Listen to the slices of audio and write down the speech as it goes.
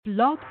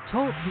Blog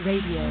Talk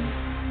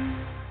Radio.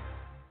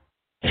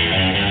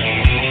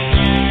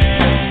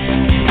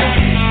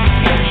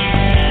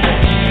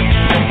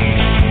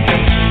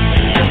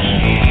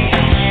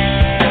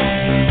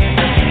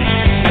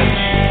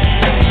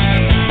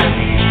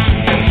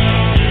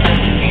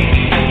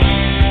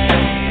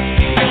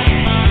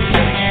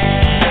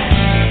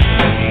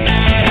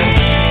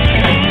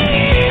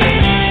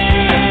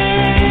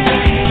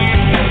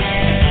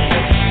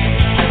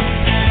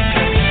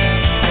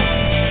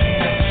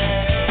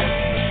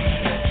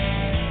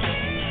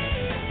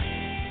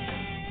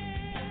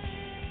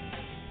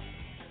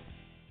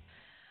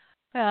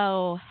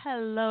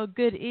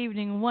 Good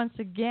evening once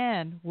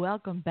again.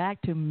 Welcome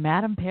back to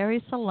Madam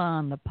Perry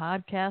Salon, the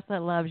podcast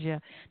that loves you,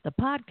 the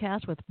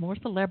podcast with more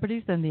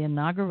celebrities than the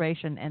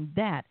inauguration, and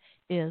that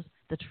is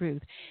the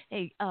truth.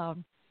 Hey,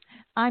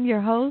 I'm your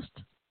host,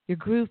 your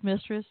groove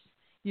mistress,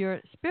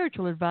 your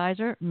spiritual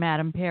advisor,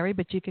 Madam Perry,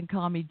 but you can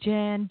call me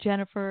Jen,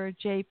 Jennifer,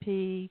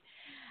 JP.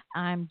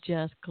 I'm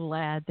just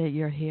glad that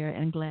you're here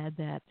and glad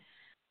that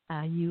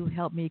you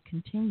help me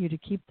continue to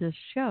keep this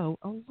show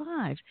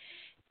alive.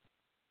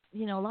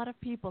 You know, a lot of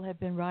people have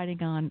been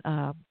writing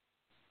on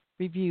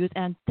reviews,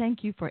 and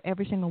thank you for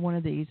every single one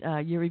of these.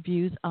 Your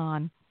reviews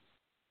on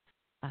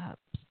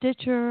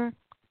Stitcher,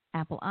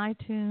 Apple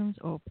iTunes,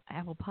 or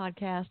Apple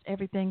Podcast,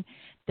 everything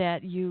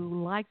that you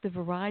like the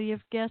variety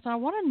of guests. I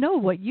want to know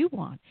what you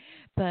want,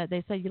 but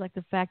they say you like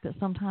the fact that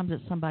sometimes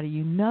it's somebody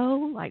you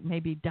know, like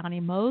maybe Donnie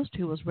Most,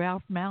 who was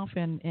Ralph Malph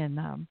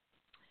in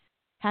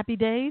Happy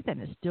Days,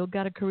 and has still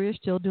got a career,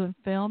 still doing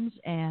films,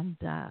 and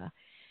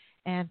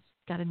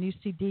got a new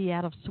CD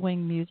out of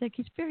swing music.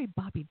 He's very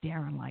Bobby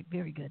Darin-like,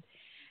 very good.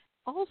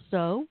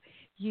 Also,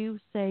 you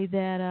say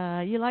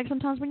that you like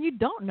sometimes when you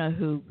don't know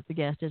who the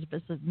guest is, if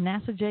it's a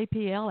NASA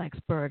JPL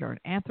expert or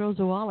an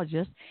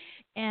anthrozoologist.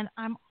 And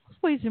I'm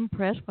always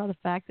impressed by the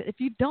fact that if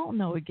you don't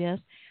know a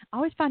guest, I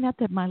always find out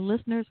that my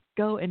listeners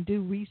go and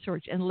do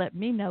research and let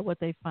me know what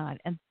they find.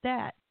 And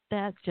that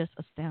just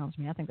astounds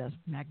me. I think that's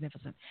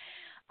magnificent.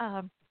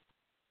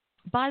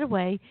 By the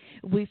way,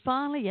 we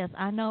finally, yes,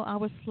 I know I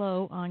was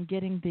slow on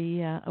getting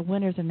the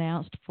winners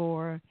announced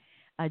for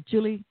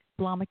Julie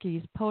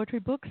Blomicky's poetry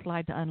book,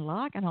 Slide to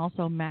Unlock, and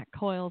also Matt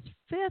Coyle's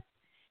fifth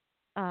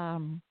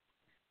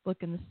book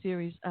in the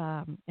series,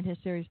 in his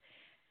series,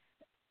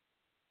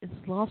 it's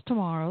Lost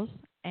Tomorrows,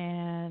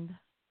 and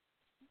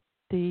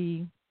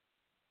the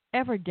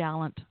ever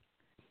gallant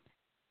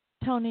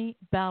Tony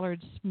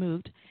Ballard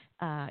Smoot,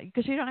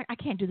 because I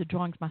can't do the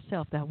drawings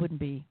myself. It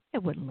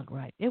wouldn't look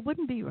right. It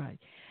wouldn't be right.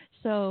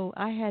 So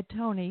I had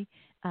Tony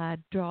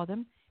draw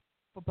them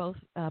for both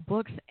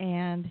books,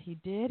 and he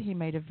did. He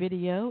made a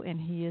video, and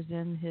he is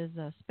in his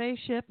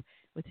spaceship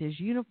with his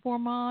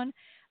uniform on.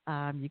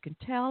 You can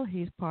tell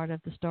he's part of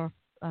the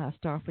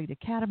Starfleet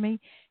Academy,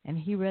 and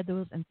he read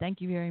those, and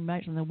thank you very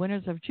much. And the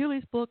winners of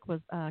Julie's book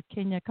was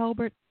Kenya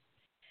Colbert,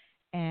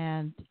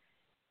 and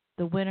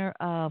the winner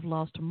of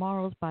Lost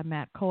Tomorrows by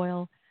Matt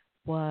Coyle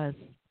was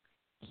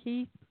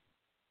Keith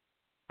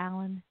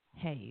Allen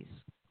Hayes.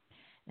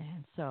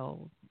 And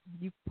so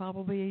you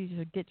probably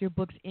should get your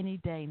books any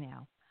day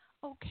now.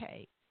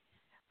 Okay.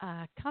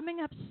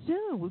 Coming up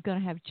soon, we're going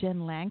to have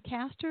Jen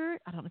Lancaster.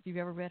 I don't know if you've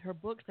ever read her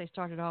books. They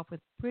started off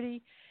with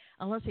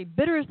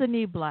Bitter as the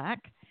New Black,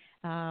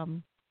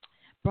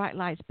 Bright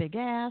Lights, Big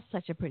Ass,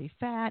 Such a Pretty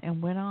Fat,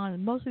 and went on.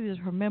 And most of these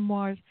are her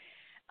memoirs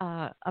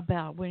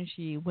about when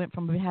she went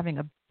from having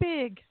a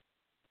big,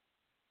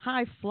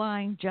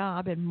 high-flying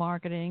job in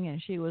marketing,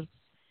 and she was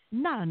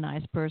not a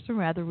nice person,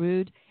 rather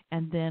rude,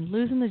 and then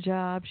losing the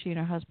job. She and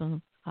her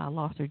husband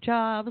lost their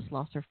jobs,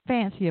 lost their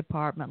fancy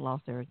apartment,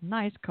 lost their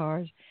nice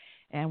cars,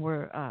 and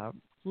were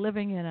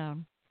living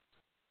in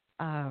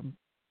some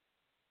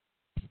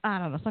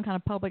kind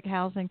of public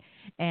housing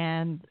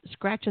and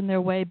scratching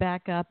their way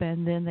back up.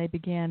 And then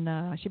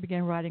she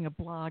began writing a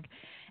blog,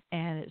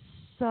 and it's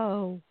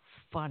so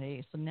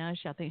funny. So now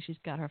I think she's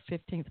got her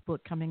 15th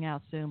book coming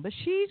out soon, but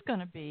she's going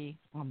to be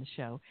on the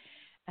show.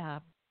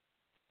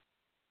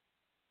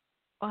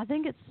 I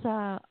think it's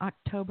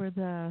October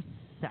the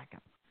 2nd.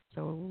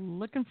 So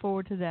looking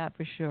forward to that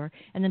for sure.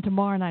 And then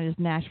tomorrow night is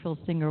Nashville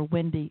singer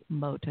Wendy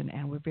Moten,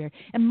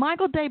 and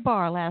Michael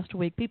Debar last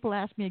week. People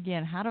asked me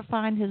again how to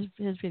find his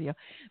video.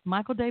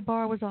 Michael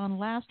Debar was on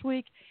last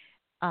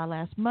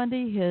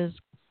Monday.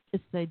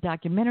 It's a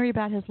documentary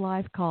about his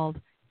life called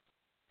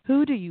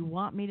Who Do You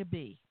Want Me to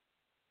Be?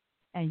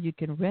 And you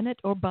can rent it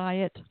or buy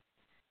it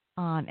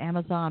on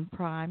Amazon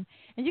Prime.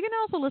 And you can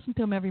also listen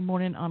to him every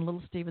morning on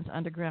Little Steven's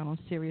Underground on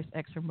Sirius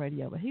XM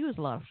Radio. But he was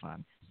a lot of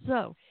fun.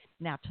 So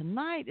now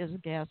tonight is a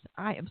guest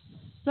I am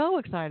so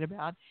excited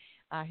about.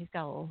 He's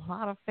got a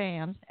lot of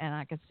fans, and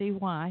I can see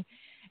why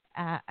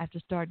after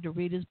starting to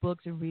read his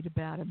books and read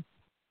about him.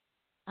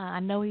 I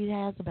know he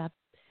has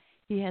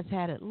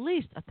had at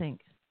least, I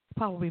think,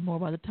 probably more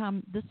by the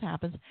time this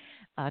happens,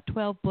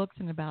 12 books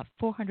and about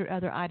 400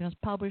 other items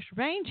published,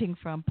 ranging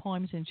from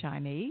poems in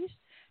Chinese,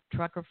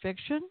 trucker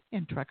fiction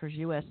in Truckers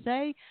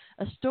USA,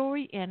 a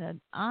story in an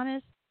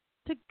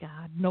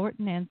honest-to-God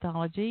Norton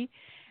Anthology,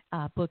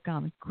 book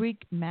on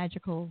Greek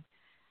Magical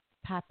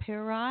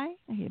Papyri.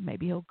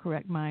 Maybe he'll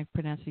correct my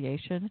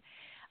pronunciation.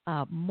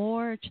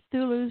 More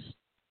Cthulhu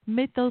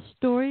Mythos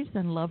stories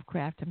than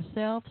Lovecraft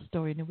himself.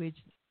 Story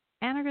Norwegian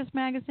Anarchist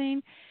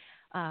magazine.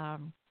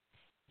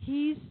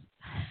 He's,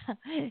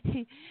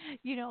 I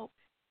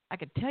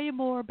could tell you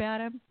more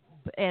about him,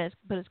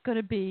 but it's going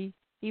to be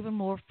even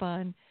more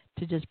fun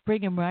to just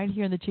bring him right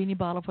here in the Genie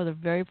Bottle for the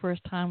very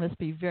first time. Let's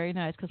be very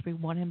nice because we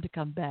want him to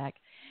come back.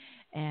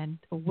 And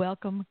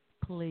welcome,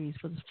 please,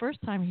 for the first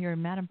time here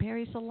in Madame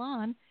Perry's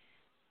Salon,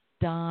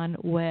 Don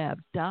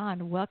Webb.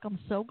 Don, welcome.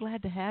 So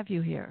glad to have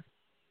you here.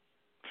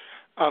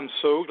 I'm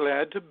so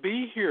glad to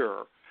be here.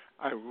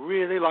 I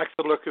really like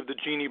the look of the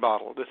Genie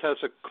Bottle. This has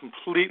a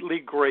completely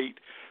great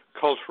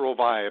cultural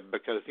vibe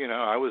because,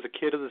 I was a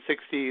kid of the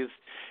 60s,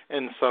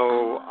 and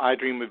so I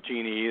Dream of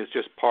Genie is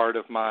just part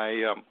of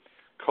my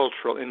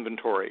cultural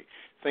inventory.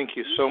 Thank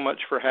you so much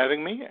for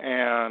having me,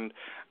 and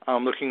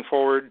I'm looking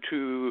forward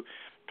to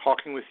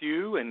talking with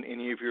you and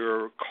any of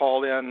your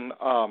call-in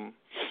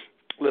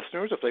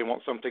listeners if they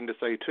want something to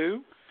say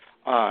too.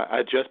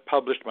 I just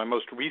published my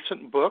most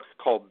recent book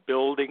called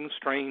Building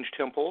Strange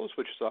Temples,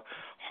 which is a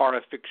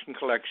horror fiction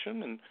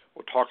collection, and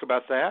we'll talk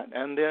about that,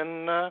 and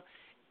then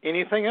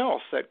anything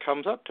else that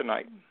comes up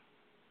tonight.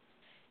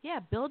 Yeah,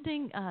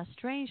 Building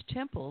Strange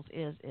Temples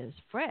is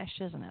fresh,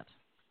 isn't it?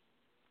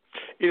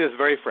 It is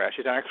very fresh.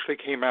 It actually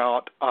came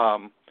out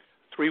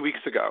 3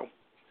 weeks ago.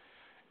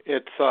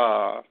 It's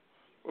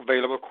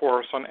available, of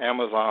course, on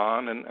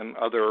Amazon and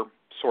other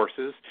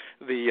sources.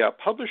 The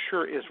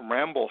publisher is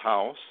Ramble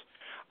House.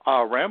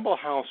 Ramble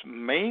House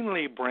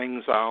mainly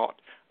brings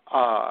out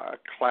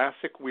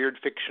classic weird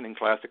fiction and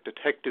classic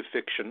detective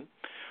fiction.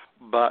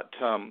 But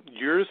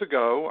years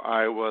ago,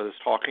 I was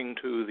talking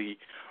to the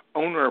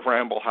owner of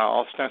Ramble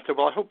House, and I said,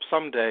 well, I hope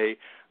someday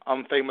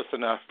I'm famous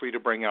enough for you to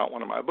bring out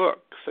one of my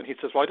books. And he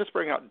says, well, I just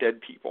bring out dead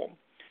people.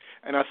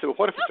 And I said, well,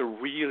 what if it's a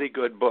really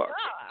good book?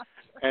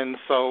 And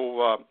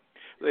so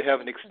they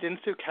have an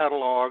extensive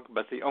catalog,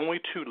 but the only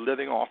two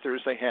living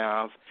authors they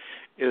have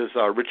is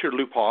Richard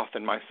Lupoff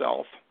and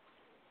myself.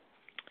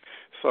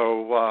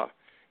 So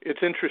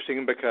it's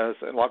interesting because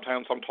a lot of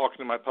times I'm talking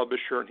to my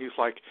publisher, and he's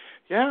like,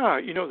 yeah,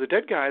 the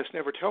dead guys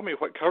never tell me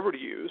what cover to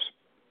use.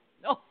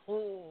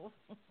 Oh.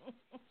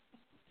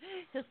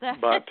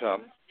 But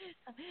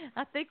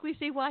I think we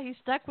see why he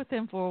stuck with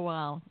him for a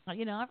while.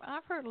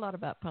 I've heard a lot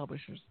about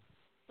publishers.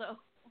 So.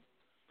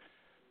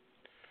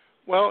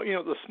 Well,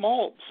 the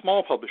small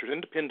publishers,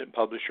 independent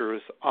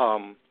publishers,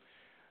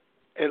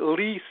 at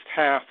least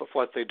half of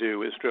what they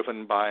do is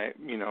driven by,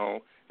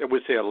 I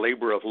would say a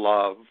labor of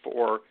love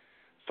or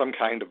some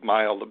kind of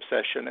mild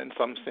obsession in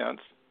some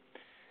sense.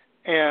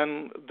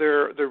 And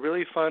they're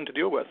really fun to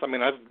deal with. I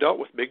mean, I've dealt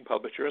with big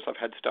publishers. I've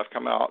had stuff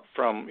come out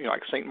from,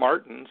 like St.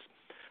 Martin's.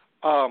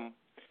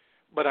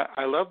 But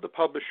I love the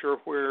publisher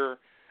where,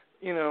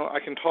 I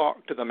can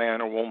talk to the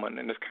man or woman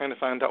and just kind of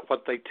find out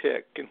what they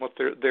tick and what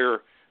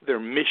their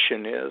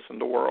mission is in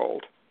the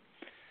world.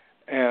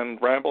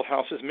 And Ramble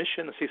House's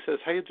mission is he says,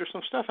 hey, there's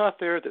some stuff out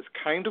there that's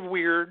kind of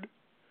weird,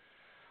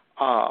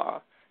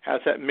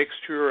 has that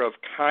mixture of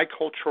high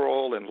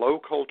cultural and low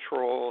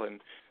cultural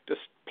and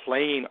just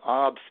plain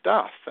odd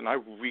stuff, and I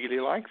really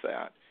like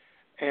that.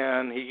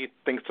 And he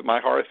thinks that my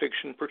horror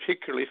fiction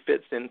particularly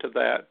fits into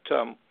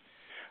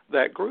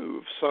that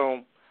groove.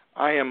 So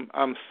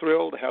I'm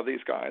thrilled to have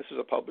these guys as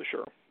a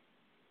publisher.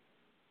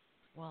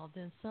 Well,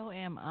 then so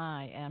am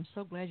I. I'm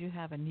so glad you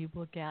have a new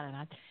book out,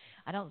 and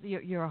I don't.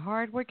 You're a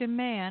hard-working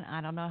man.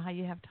 I don't know how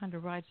you have time to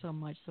write so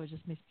much, so it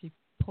just makes me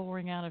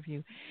pouring out of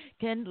you.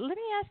 Let me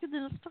ask you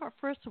then. Let's start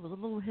first with a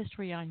little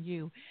history on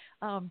you.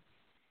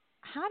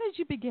 How did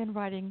you begin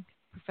writing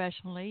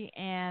professionally,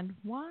 and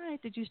why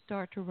did you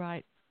start to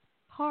write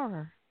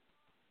horror?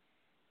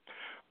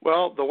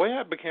 Well, the way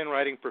I began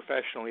writing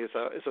professionally is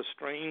a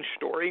strange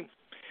story,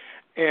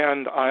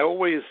 and I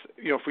always,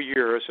 for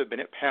years have been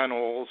at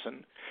panels,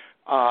 and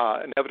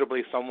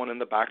inevitably someone in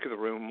the back of the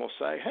room will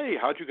say, hey,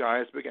 how'd you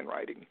guys begin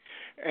writing?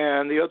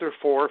 And the other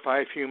 4 or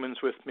 5 humans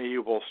with me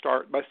will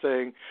start by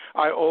saying,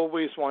 I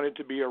always wanted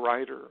to be a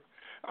writer.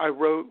 I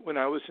wrote when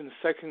I was in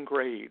 2nd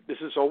grade. This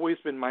has always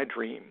been my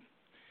dream.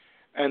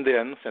 And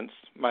then, since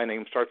my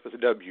name starts with a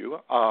W,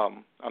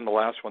 I'm the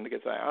last one that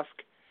gets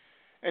asked.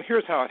 And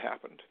here's how it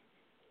happened.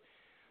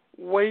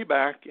 Way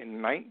back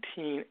in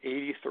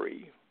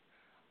 1983,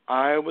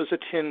 I was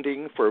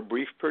attending for a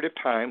brief period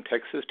of time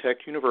Texas Tech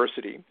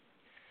University.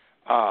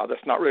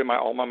 That's not really my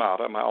alma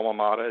mater. My alma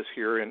mater is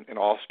here in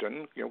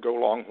Austin, go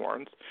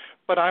Longhorns.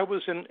 But I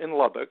was in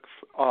Lubbock,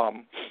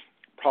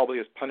 probably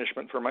as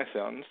punishment for my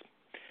sins.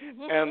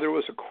 And there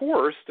was a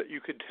course that you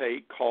could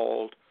take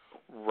called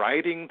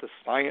Writing the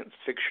Science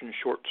Fiction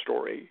Short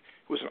Story.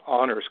 It was an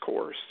honors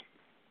course.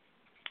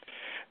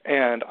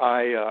 And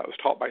I was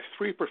taught by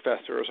 3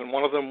 professors, and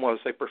one of them was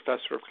a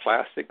professor of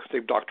classics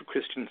named Dr.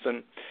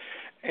 Christensen.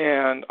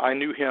 And I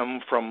knew him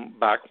from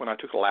back when I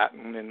took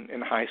Latin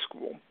in high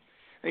school.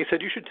 And he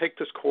said, you should take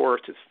this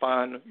course. It's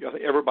fun.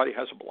 Everybody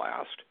has a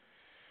blast.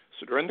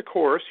 So during the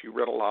course, you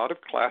read a lot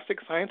of classic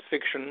science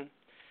fiction,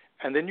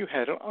 and then you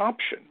had an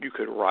option. You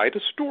could write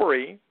a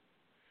story,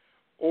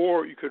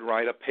 or you could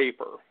write a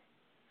paper.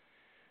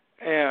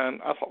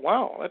 And I thought,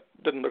 wow, that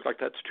doesn't look like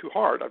that's too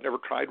hard. I've never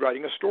tried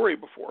writing a story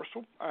before,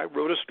 so I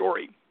wrote a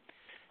story.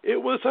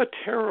 It was a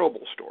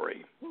terrible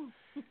story.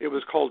 It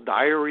was called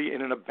Diary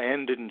in an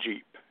Abandoned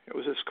Jeep. It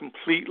was this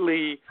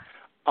completely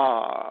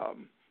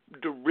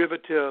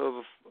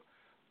derivative,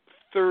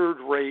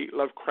 third-rate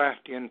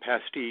Lovecraftian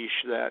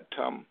pastiche that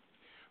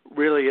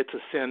really it's a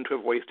sin to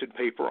have wasted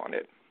paper on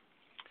it.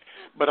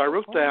 But I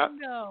wrote that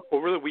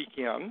over the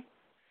weekend,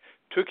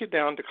 took it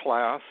down to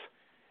class,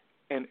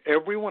 and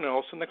everyone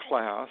else in the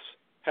class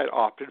had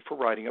opted for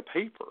writing a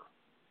paper.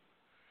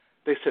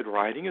 They said,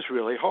 writing is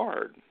really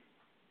hard.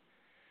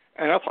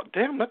 And I thought,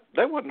 damn, that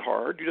wasn't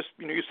hard. You just,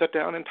 you sit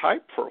down and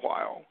type for a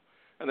while.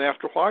 And then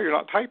after a while, you're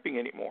not typing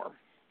anymore.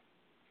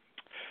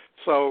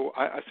 So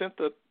I sent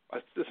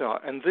this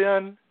out. And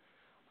then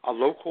a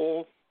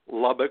local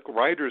Lubbock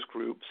writers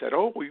group said,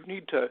 oh,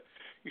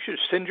 you should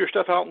send your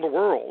stuff out in the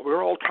world.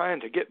 We're all trying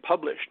to get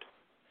published.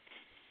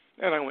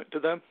 And I went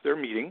to their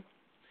meeting.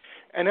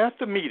 And at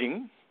the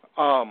meeting,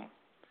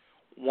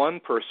 one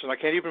person, I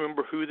can't even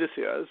remember who this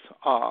is,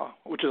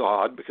 which is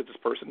odd because this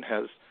person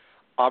has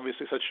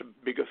obviously such a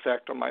big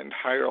effect on my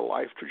entire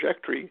life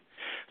trajectory,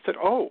 said,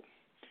 oh,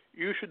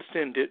 you should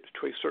send it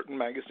to a certain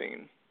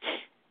magazine.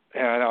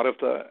 And out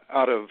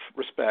of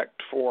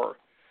respect for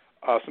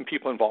some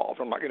people involved,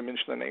 I'm not going to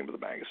mention the name of the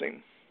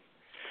magazine.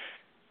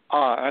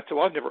 And I said,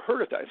 well, I've never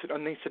heard of that.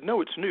 And they said,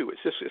 no, it's new.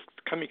 It's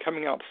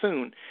coming out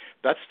soon.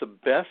 That's the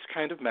best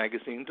kind of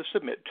magazine to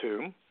submit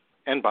to.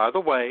 And by the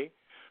way,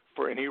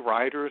 for any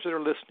writers that are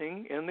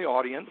listening in the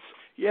audience,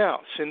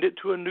 send it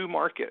to a new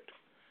market.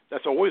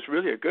 That's always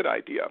really a good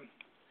idea.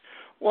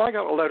 Well, I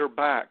got a letter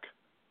back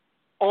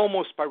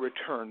almost by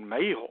return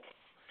mail.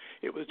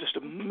 It was just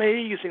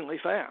amazingly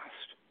fast.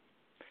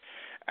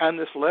 And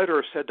this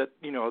letter said that,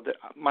 that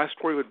my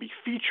story would be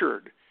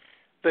featured,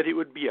 that it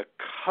would be a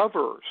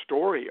cover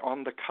story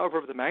on the cover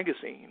of the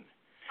magazine.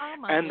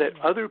 Oh, and goodness.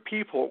 That other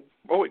people,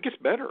 it gets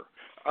better.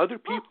 Other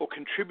people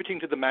contributing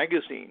to the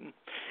magazine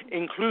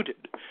included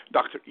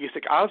Dr.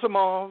 Isaac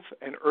Asimov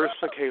and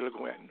Ursula K. Le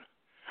Guin.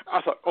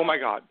 I thought, oh my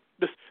God,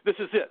 this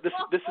is it.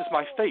 This is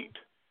my fate.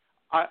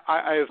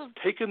 I have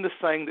taken this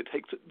thing that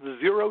takes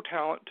zero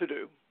talent to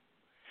do,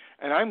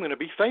 and I'm going to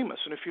be famous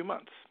in a few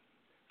months.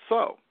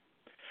 So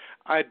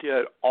I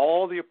did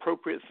all the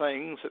appropriate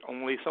things that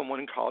only someone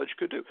in college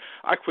could do.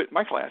 I quit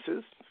my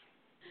classes.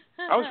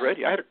 I was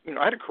ready. I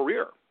had a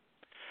career.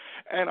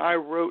 And I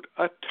wrote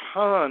a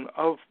ton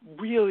of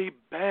really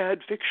bad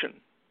fiction.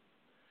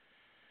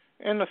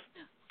 And a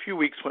few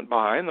weeks went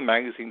by, and the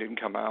magazine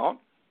didn't come out.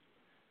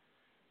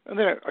 And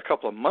then a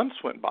couple of months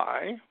went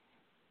by,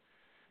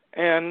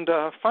 and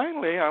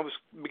finally I was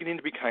beginning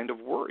to be kind of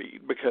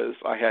worried because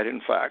I had,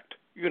 in fact,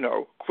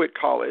 quit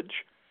college,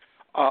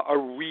 a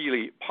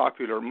really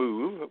popular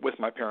move with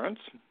my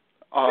parents.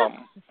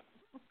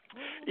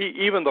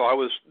 Even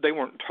though they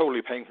weren't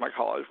totally paying for my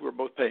college, we were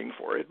both paying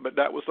for it, but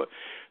that was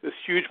this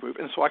huge move.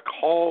 And so I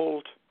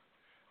called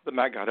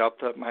got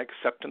out my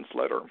acceptance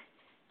letter,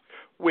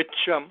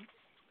 which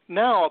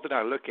now that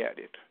I look at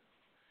it,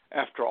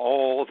 after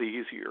all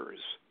these years,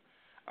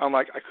 I'm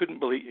like, I couldn't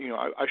believe,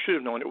 I should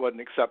have known it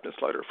wasn't an acceptance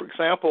letter. For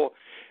example,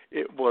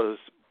 it was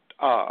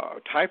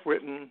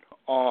typewritten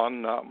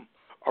on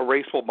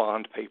erasable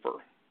bond paper.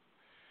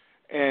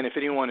 And if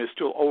anyone is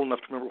still old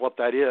enough to remember what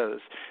that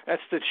is,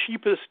 that's the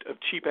cheapest of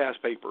cheap-ass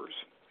papers.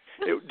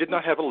 It did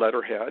not have a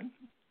letterhead,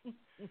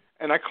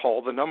 and I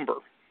called the number.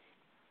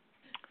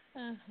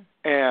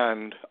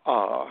 And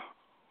a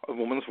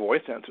woman's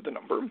voice answered the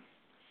number,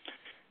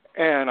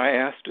 and I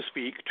asked to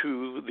speak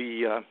to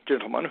the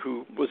gentleman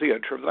who was the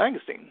editor of the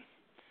magazine.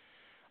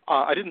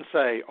 I didn't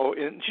say,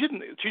 and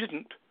she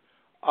didn't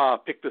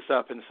pick this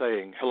up and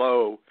saying,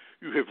 hello,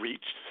 you have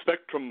reached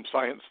Spectrum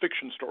Science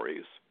Fiction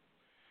Stories.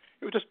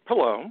 It was just,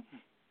 hello.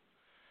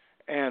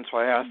 And so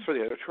I asked for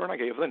the editor, and I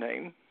gave the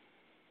name.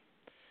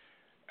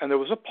 And there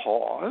was a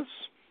pause.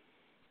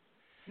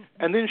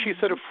 And then she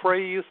said a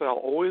phrase that I'll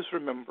always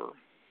remember.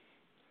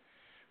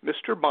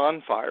 Mr.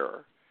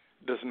 Bonfire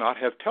does not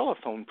have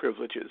telephone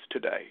privileges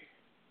today.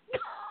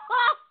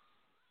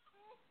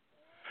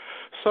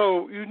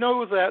 So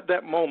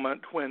that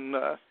moment when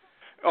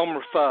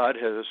Elmer Fudd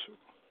has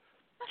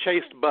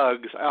chased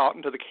bugs out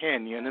into the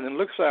canyon and then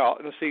looks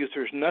out and sees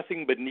there's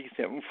nothing beneath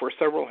him for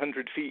several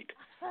hundred feet.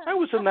 I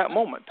was in that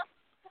moment.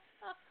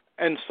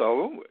 And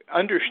so,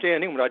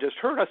 understanding what I just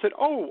heard, I said,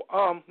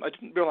 I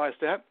didn't realize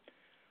that.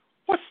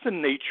 What's the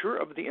nature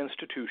of the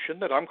institution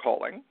that I'm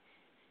calling?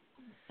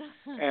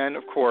 And,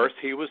 of course,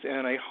 he was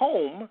in a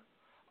home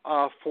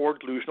for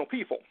delusional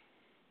people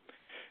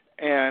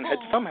and had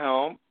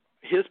somehow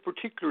his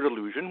particular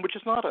delusion, which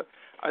is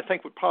I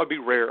think would probably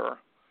be rare,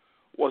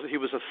 was that he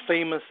was a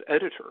famous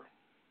editor.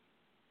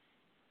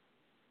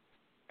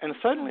 And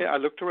suddenly I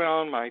looked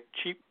around my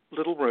cheap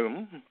little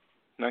room,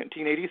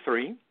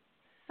 1983.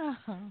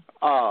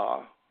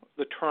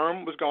 The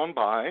term was gone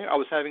by. I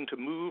was having to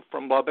move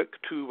from Lubbock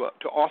to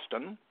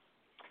Austin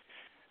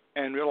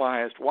and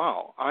realized,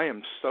 wow, I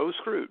am so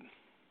screwed.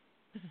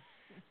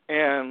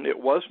 And it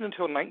wasn't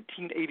until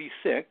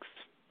 1986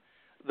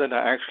 that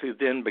I actually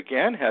then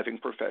began having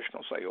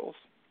professional sales.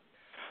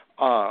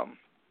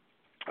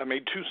 I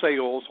made 2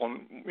 sales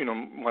on, when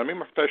I made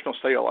my professional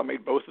sale, I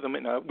made both of them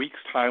in a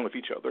week's time with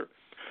each other.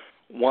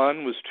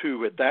 One was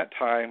to, at that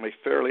time, a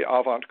fairly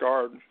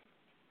avant-garde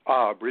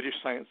British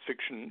science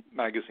fiction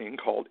magazine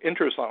called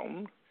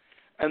Interzone,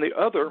 and the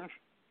other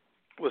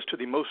was to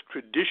the most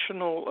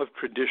traditional of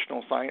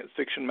traditional science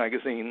fiction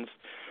magazines,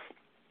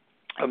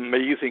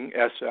 Amazing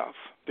SF,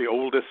 the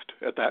oldest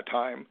at that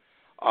time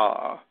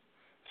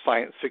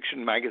science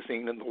fiction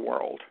magazine in the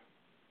world.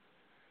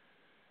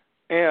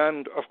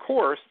 And, of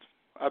course,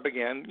 I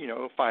began,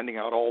 finding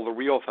out all the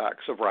real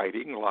facts of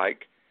writing,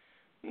 like,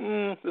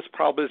 this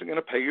probably isn't going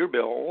to pay your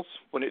bills.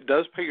 When it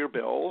does pay your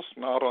bills,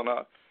 not on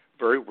a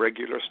very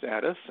regular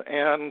status.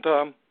 And,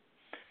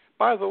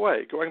 by the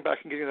way, going back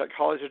and getting that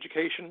college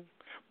education,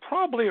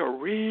 probably a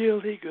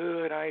really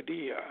good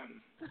idea.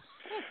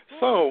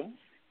 So,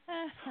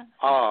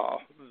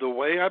 the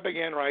way I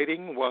began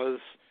writing was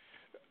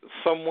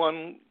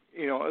someone,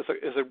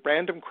 as a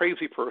random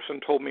crazy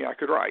person told me I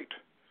could write.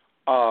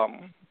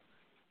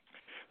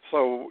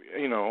 So,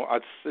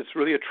 it's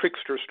really a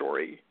trickster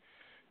story,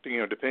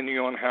 depending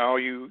on how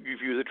you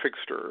view the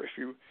trickster. If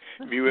you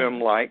view him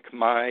like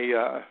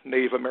my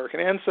Native American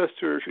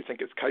ancestors, you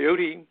think it's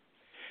Coyote.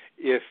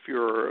 If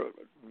you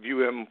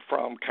view him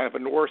from kind of a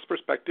Norse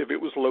perspective,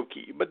 it was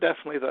Loki. But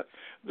definitely the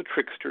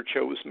trickster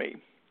chose me.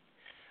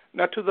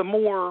 Now, to the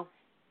more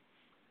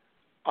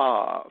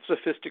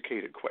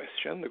sophisticated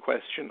question, the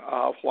question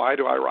of why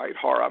do I write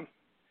horror,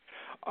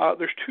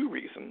 there's 2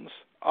 reasons.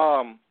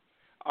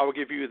 I will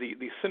give you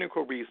the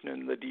cynical reason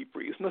and the deep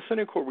reason. The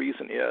cynical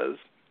reason is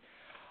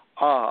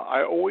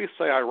I always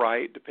say I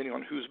write depending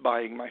on who's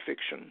buying my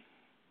fiction.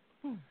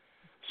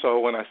 So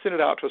when I send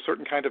it out to a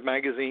certain kind of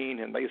magazine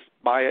and they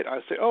buy it, I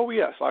say, oh,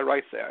 yes, I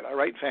write that. I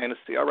write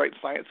fantasy. I write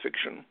science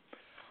fiction.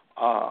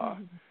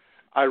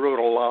 I wrote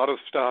a lot of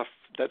stuff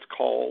that's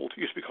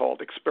used to be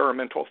called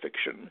experimental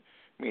fiction,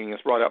 meaning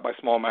it's brought out by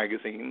small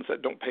magazines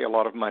that don't pay a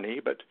lot of money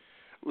but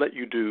let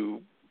you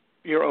do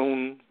your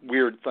own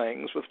weird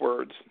things with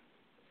words.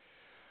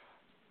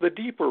 The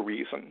deeper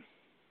reason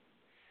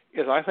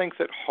is I think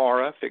that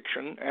horror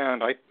fiction,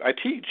 and I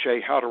teach a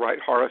how to write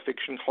horror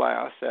fiction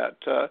class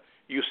at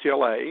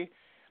UCLA.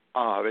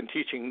 I've been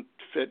teaching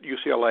at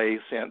UCLA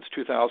since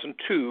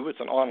 2002. It's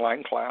an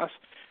online class,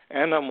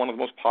 and I'm one of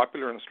the most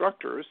popular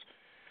instructors.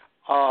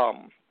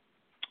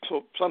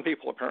 So some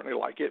people apparently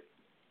like it.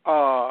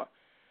 I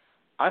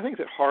think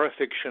that horror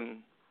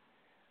fiction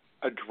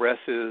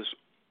addresses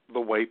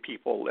the way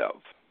people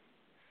live.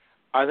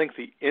 I think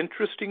the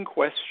interesting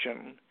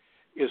question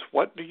is,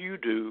 what do you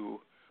do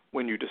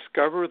when you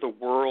discover the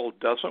world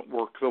doesn't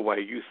work the way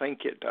you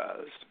think it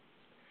does?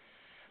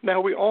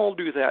 Now, we all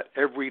do that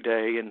every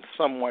day in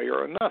some way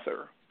or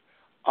another.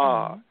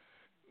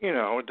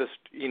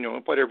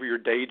 Whatever your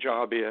day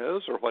job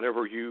is or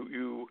whatever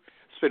you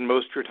spend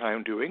most of your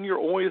time doing, you're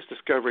always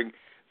discovering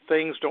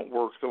things don't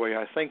work the way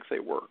I think they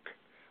work.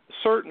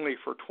 Certainly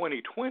for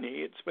 2020,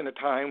 it's been a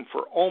time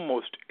for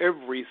almost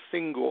every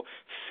single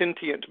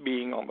sentient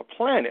being on the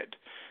planet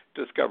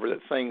to discover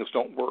that things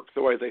don't work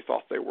the way they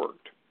thought they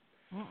worked.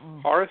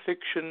 Horror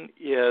fiction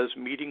is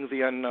meeting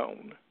the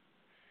unknown.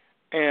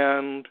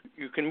 And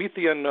you can meet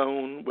the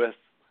unknown with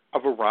a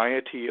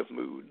variety of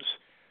moods.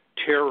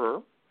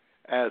 Terror,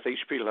 as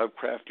H.P.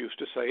 Lovecraft used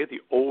to say,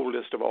 the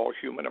oldest of all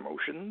human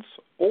emotions.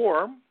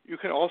 Or you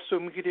can also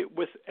meet it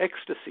with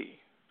ecstasy,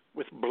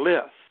 with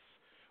bliss,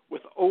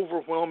 with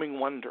overwhelming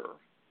wonder.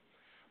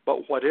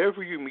 But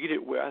whatever you meet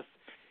it with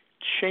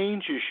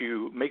changes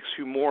you, makes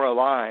you more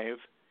alive,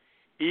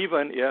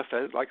 even if,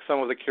 like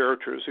some of the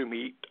characters who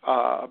meet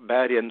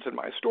bad ends in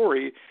my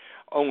story,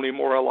 only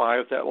more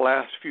alive that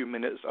last few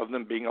minutes of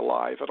them being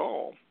alive at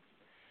all.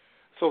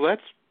 So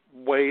that's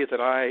the way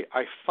that I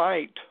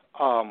fight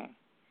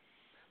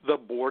the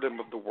boredom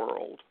of the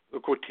world, the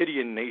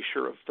quotidian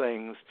nature of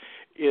things,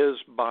 is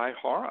by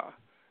horror,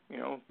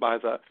 by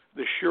the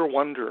sheer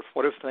wonder of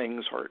what if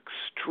things are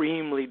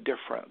extremely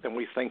different than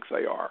we think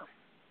they are.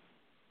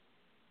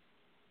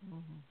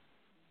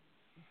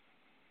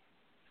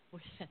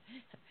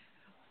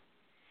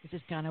 Which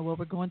is kind of what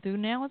we're going through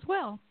now as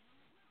well.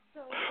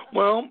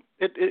 Well,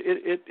 it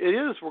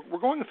is. We're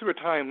going through a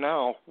time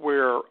now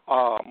where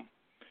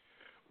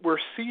we're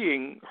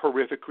seeing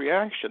horrific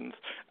reactions.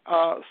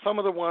 Some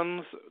of the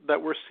ones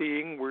that we're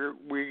seeing,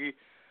 we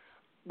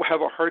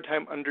have a hard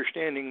time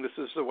understanding this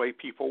is the way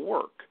people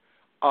work.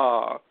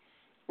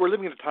 We're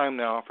living in a time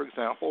now, for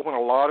example, when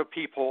a lot of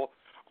people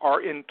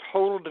are in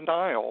total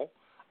denial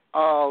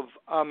of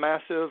a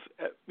massive,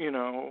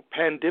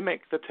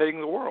 pandemic that's hitting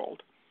the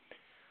world.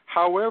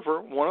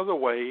 However, one of the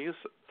ways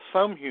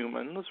some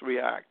humans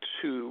react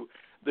to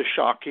the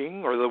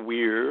shocking or the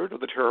weird or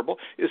the terrible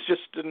is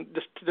just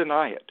to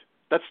deny it.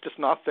 That's just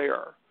not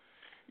there.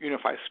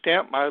 If I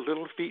stamp my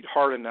little feet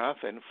hard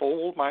enough and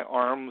fold my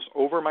arms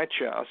over my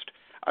chest,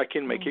 I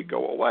can make it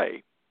go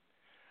away.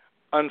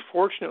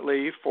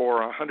 Unfortunately,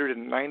 for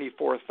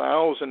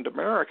 194,000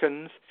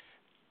 Americans,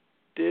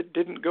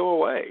 didn't go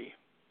away.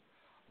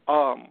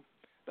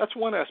 That's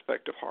one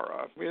aspect of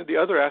horror. The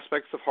other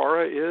aspects of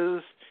horror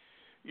is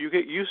you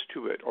get used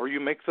to it, or you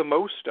make the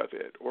most of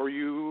it, or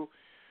you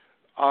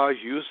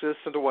use this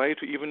in a way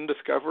to even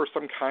discover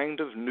some kind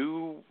of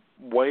new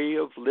way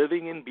of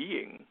living and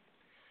being.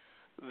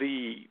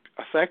 The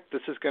effect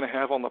this is going to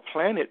have on the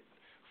planet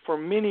for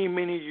many,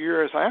 many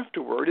years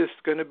afterward is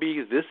going to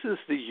be, this is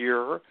the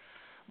year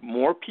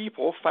more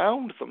people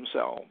found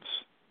themselves.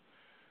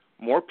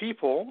 More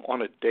people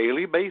on a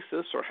daily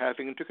basis are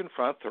having to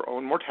confront their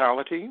own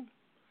mortality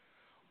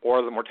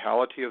or the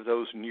mortality of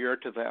those near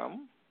to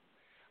them.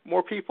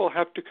 More people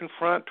have to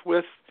confront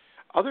with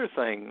other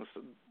things,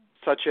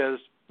 such as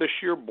the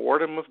sheer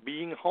boredom of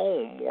being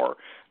home or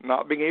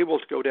not being able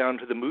to go down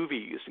to the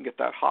movies and get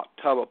that hot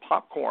tub of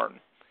popcorn.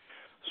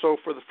 So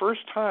for the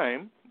first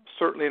time,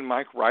 certainly in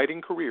my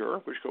writing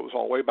career, which goes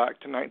all the way back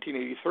to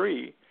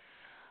 1983,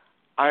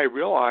 I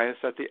realized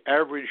that the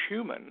average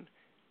human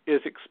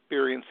is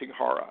experiencing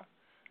horror,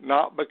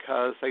 not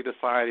because they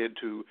decided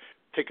to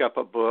pick up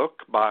a book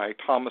by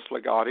Thomas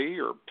Ligotti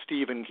or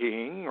Stephen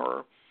King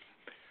or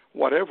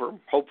whatever,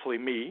 hopefully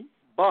me,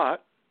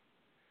 but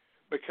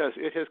because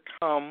it has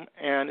come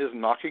and is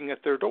knocking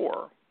at their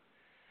door.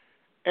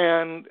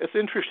 And it's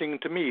interesting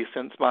to me,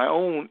 since my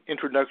own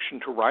introduction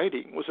to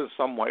writing was in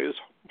some ways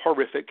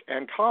horrific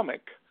and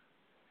comic,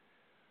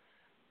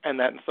 and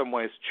that in some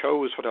ways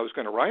chose what I was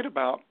going to write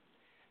about,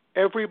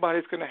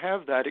 everybody's going to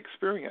have that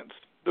experience.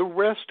 The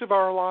rest of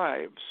our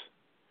lives,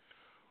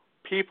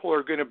 people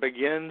are going to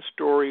begin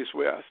stories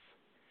with,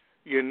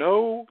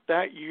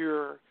 that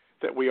year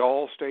that we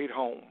all stayed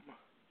home.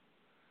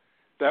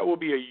 That will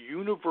be a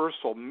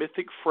universal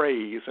mythic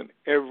phrase in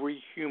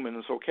every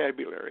human's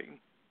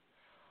vocabulary.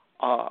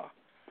 I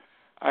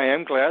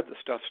am glad that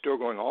stuff's still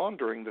going on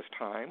during this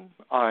time.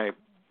 I'm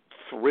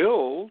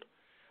thrilled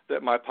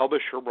that my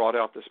publisher brought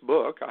out this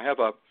book. I have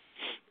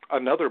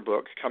another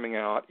book coming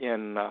out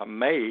in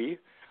May,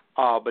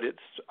 but it's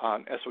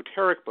an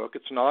esoteric book.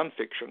 It's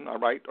nonfiction. I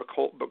write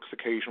occult books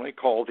occasionally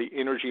called The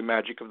Energy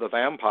Magic of the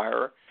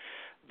Vampire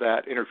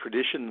that Inner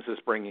Traditions is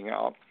bringing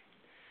out.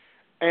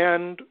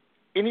 And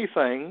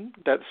anything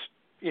that's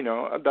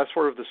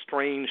sort of the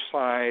strange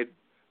side,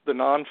 the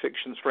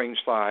nonfiction strange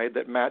side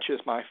that matches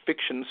my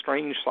fiction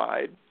strange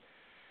side,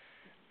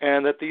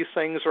 and that these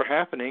things are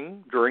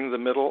happening during the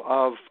middle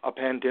of a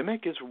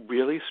pandemic is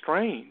really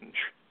strange.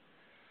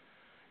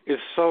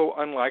 It's so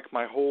unlike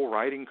my whole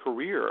writing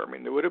career.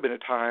 There would have been a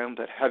time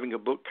that having a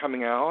book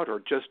coming out or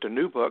just a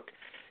new book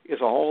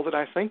is all that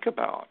I think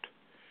about.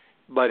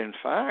 But in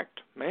fact,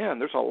 man,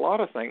 there's a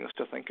lot of things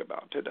to think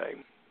about today.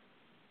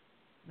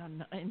 No,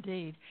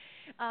 indeed.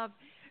 I'm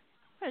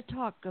going to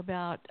talk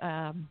about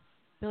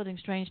building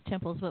strange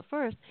temples. But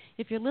first,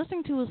 if you're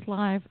listening to us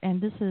live,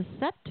 and this is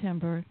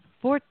September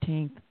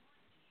 14th,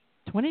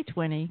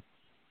 2020,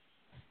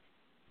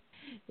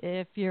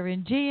 if you're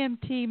in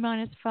GMT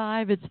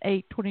 -5, it's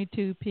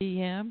 8:22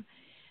 p.m.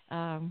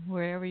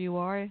 Wherever you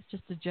are,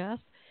 just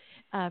adjust.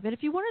 But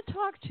if you want to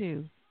talk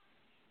to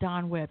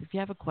Don Webb, if you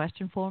have a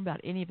question for him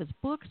about any of his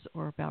books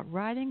or about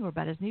writing or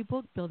about his new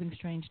book, Building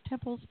Strange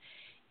Temples,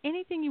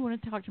 anything you want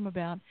to talk to him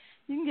about,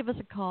 you can give us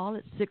a call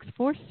at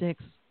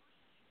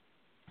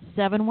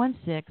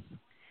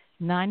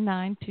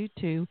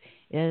 646-716-9922.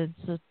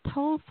 It's a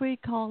toll-free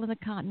call in the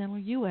continental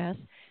U.S.,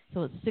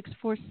 so it's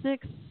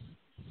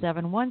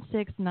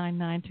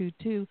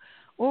 646-716-9922.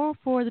 Or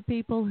for the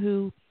people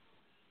who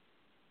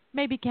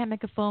maybe can't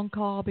make a phone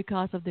call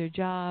because of their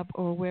job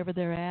or wherever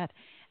they're at,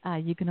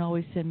 you can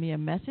always send me a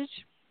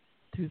message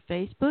through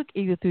Facebook,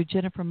 either through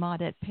Jennifer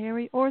Maudette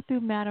Perry or through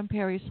Madame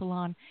Perry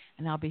Salon,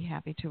 and I'll be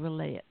happy to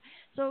relay it.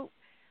 So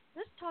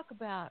let's talk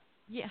about,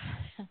 the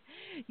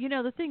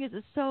thing is,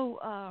 it's so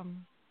hard.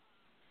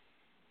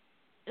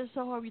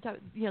 We talk,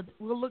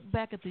 we'll look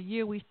back at the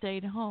year we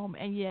stayed home,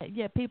 and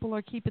yet people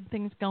are keeping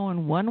things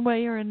going one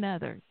way or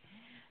another.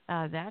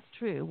 That's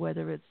true.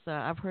 Whether it's,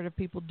 I've heard of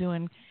people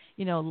doing,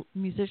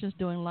 musicians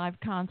doing live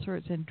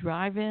concerts in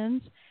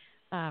drive-ins,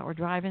 or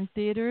drive-in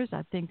theaters.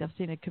 I think I've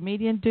seen a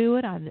comedian do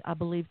it. I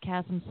believe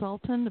Kasim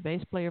Sultan, the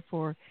bass player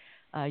for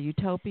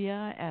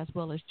Utopia, as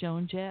well as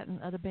Joan Jett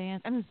and other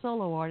bands, and a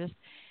solo artist.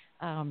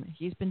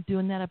 He's been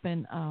doing that up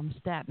in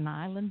Staten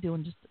Island,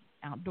 doing just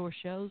outdoor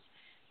shows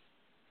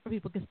where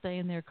people can stay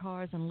in their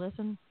cars and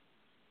listen.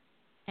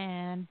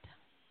 And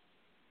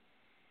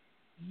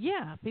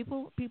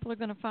people are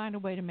going to find a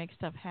way to make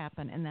stuff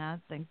happen, and I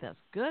think that's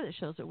good. It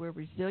shows that we're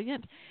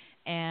resilient.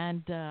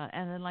 And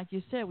then, like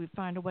you said, we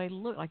find a way to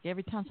look. Like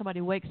every time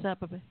somebody wakes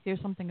up, hears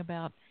something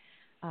about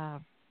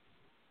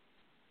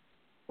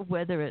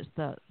whether it's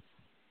the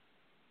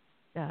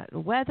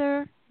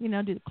weather,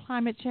 due to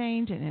climate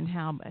change, and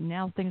how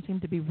now things seem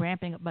to be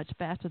ramping up much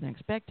faster than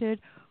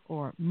expected,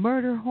 or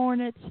murder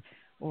hornets,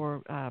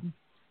 or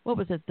what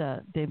was it,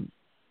 the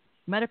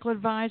medical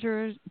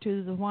advisor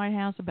to the White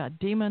House about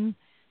demon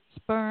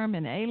sperm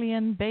and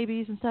alien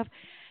babies and stuff,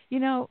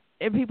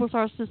 and people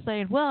start to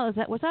saying, well,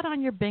 was that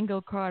on your bingo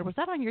card? Was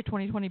that on your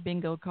 2020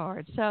 bingo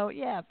card? So,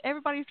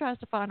 everybody tries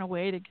to find a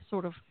way to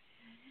sort of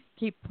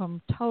keep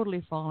from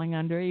totally falling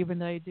under, even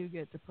though they do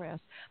get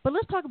depressed. But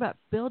let's talk about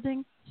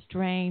building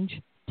strange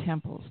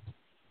temples.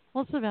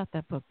 Tell us about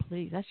that book,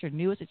 please. That's your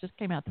newest. It just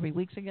came out 3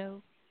 weeks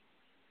ago.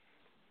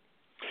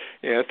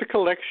 Yeah, it's a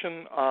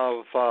collection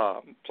of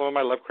some of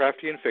my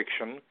Lovecraftian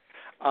fiction.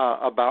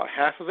 About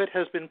half of it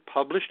has been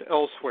published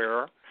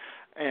elsewhere,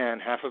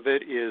 and half of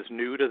it is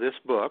new to this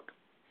book.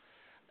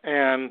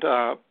 And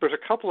there's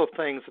a couple of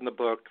things in the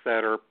book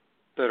that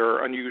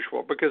are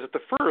unusual, because at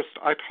the first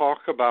I talk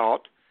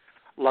about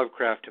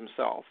Lovecraft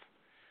himself.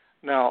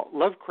 Now,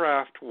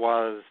 Lovecraft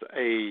was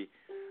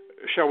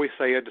shall we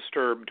say, a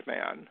disturbed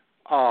man.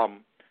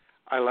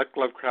 I like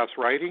Lovecraft's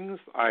writings.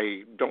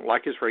 I don't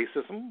like his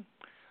racism.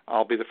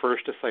 I'll be the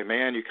first to say,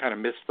 man, you kind of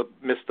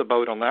missed the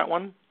boat on that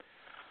one.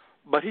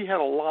 But he had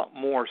a lot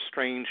more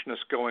strangeness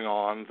going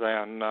on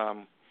than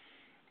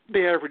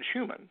the average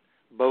human.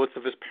 Both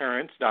of his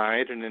parents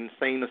died in an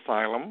insane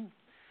asylum.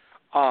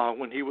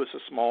 When he was a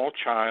small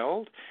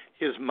child,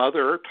 his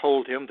mother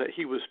told him that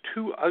he was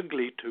too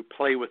ugly to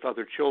play with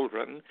other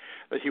children,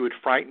 that he would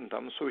frighten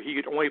them, so he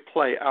could only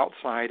play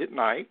outside at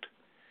night.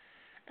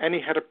 And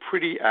he had a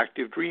pretty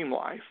active dream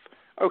life.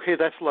 Okay,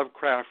 that's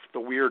Lovecraft, the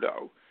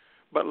weirdo.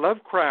 But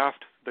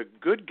Lovecraft, the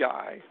good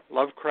guy,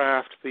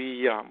 Lovecraft,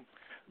 the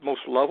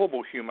most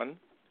lovable human,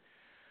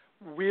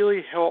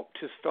 really helped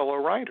his fellow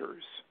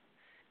writers.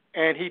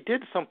 And he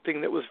did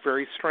something that was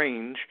very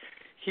strange.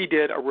 He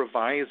did a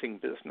revising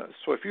business.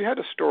 So if you had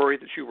a story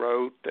that you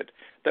wrote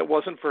that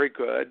wasn't very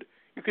good,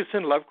 you could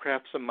send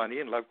Lovecraft some money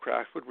and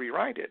Lovecraft would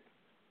rewrite it.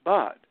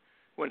 But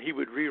when he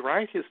would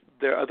rewrite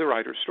the other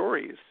writers'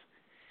 stories,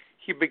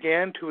 he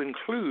began to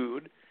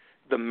include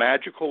the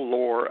magical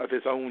lore of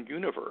his own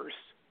universe.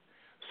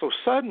 So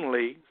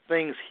suddenly,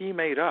 things he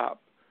made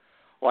up,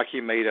 like he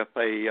made up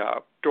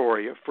a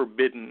story of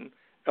forbidden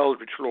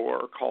eldritch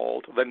lore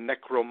called the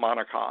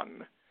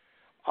Necromonicon,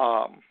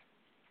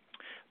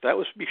 that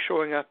was to be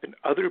showing up in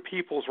other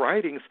people's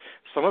writings,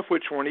 some of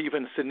which weren't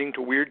even sending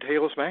to Weird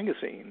Tales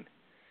magazine.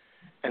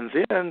 And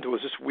then there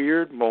was this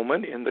weird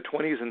moment in the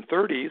 20s and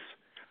 30s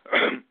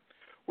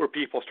where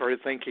people started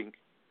thinking,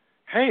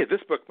 hey,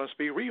 this book must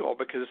be real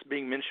because it's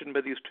being mentioned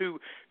by these two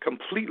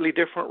completely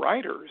different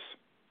writers.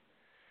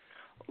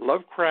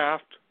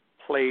 Lovecraft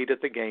played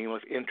at the game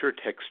of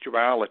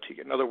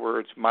intertextuality. In other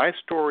words, my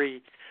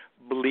story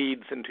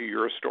bleeds into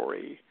your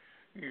story.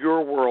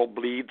 Your world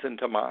bleeds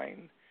into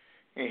mine.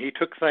 And he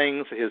took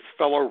things his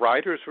fellow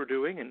writers were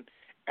doing and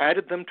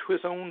added them to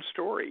his own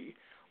story,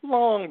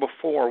 long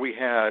before we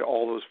had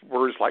all those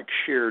words like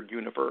shared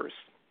universe.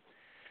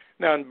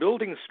 Now, in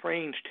building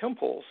strange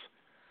temples,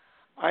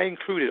 I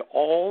included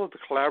all of the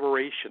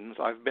collaborations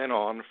I've been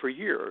on for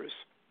years.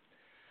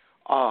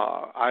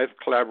 I've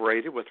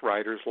collaborated with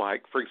writers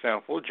like, for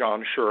example,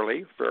 John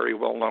Shirley, very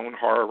well-known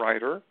horror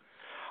writer.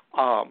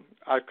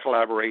 I've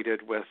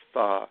collaborated with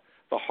the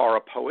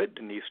horror poet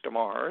Denise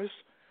DeMars.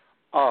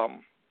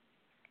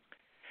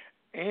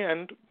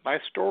 And my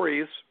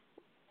stories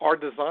are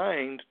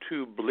designed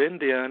to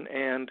blend in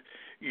and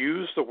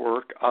use the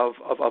work of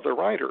other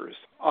writers.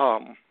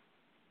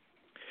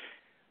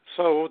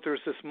 So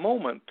there's this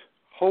moment,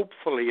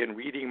 hopefully, in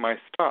reading my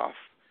stuff,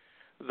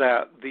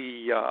 that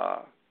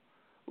the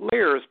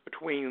layers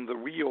between the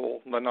real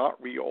and the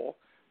not real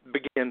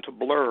begin to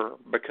blur,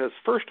 because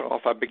first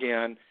off, I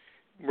began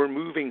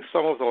removing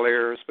some of the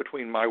layers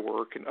between my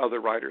work and other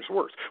writers'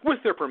 works, with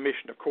their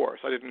permission, of course.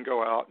 I didn't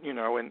go out,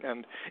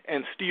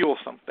 and steal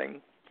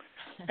something.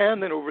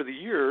 And then over the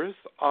years,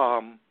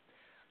 some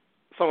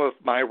of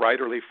my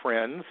writerly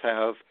friends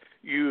have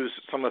used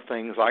some of the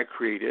things I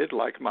created,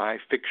 like my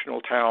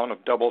fictional town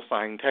of Double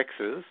Sign,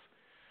 Texas,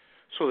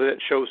 so that it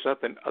shows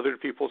up in other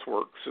people's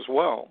works as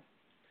well.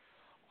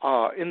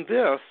 In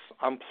this,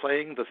 I'm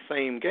playing the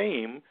same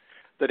game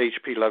that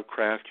H.P.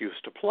 Lovecraft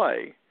used to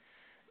play.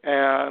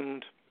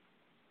 And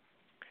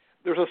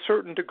there's a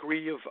certain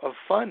degree of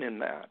fun in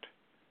that.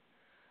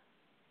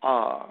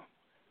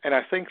 And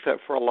I think that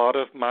for a lot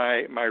of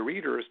my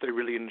readers, they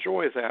really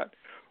enjoy that.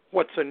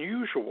 What's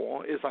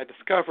unusual is I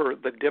discover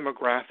the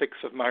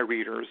demographics of my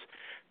readers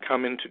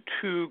come into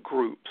two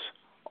groups.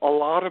 A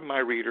lot of my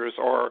readers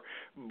are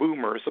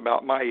boomers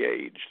about my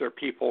age. They're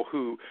people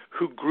who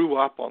grew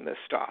up on this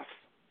stuff.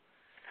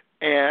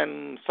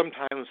 And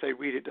sometimes they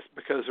read it just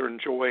because they're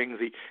enjoying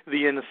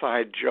the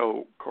inside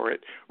joke, or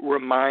it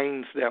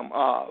reminds them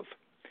of.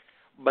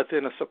 But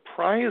then a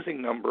surprising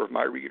number of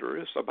my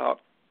readers, about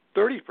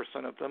 30%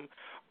 of them,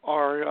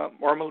 are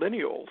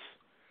millennials.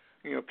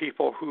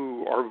 People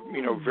who are,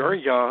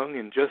 very young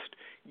and just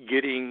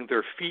getting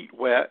their feet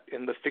wet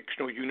in the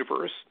fictional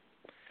universe.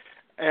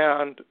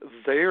 And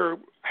they're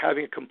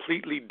having a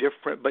completely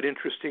different but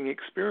interesting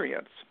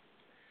experience.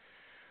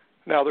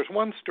 Now, there's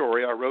one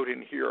story I wrote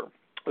in here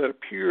that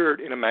appeared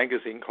in a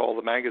magazine called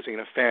the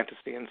Magazine of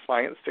Fantasy and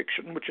Science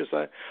Fiction, which is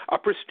a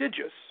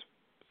prestigious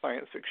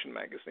science fiction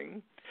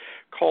magazine,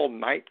 called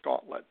Night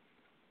Gauntlet.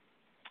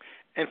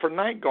 And for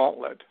Night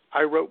Gauntlet,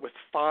 I wrote with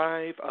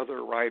 5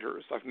 other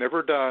writers. I've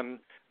never done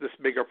this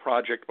big a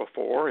project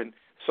before, and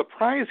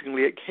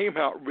surprisingly, it came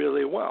out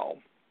really well.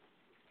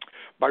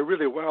 by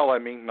really well, I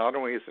mean not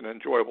only is it an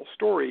enjoyable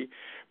story,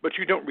 but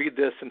you don't read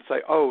this and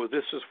say, oh,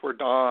 this is where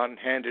Don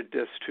handed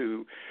this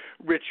to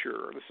Richard,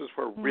 or this is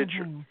where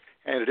Richard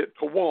handed it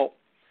to Walt.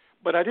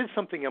 But I did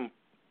something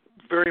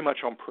very much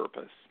on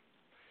purpose.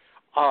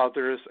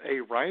 There's a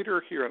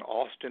writer here in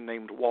Austin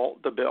named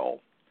Walt DeBill.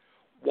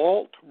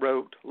 Walt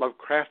wrote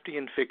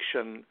Lovecraftian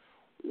fiction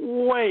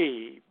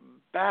way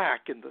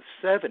back in the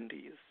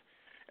 70s.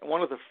 And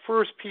one of the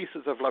first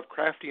pieces of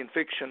Lovecraftian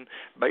fiction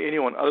by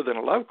anyone other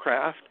than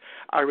Lovecraft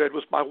I read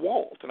was by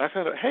Walt. And I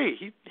found out, hey,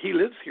 he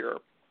lives here.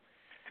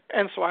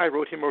 And so I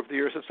wrote him over the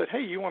years and said,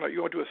 hey, you want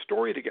to do a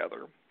story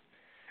together?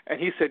 And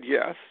he said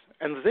yes.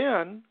 And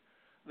then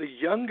the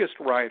youngest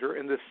writer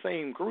in this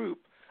same group,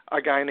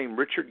 a guy named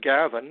Richard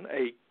Gavin,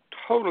 a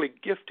totally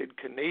gifted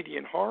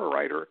Canadian horror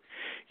writer,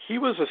 he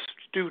was a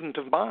student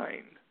of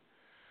mine.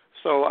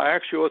 So I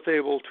actually was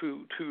able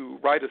to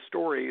write a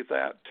story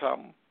that,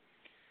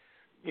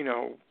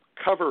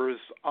 covers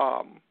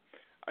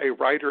a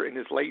writer in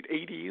his late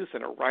 80s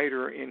and a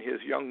writer in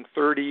his young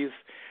 30s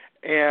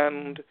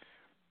and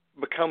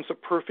becomes a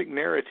perfect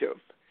narrative.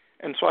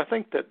 And so I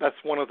think that that's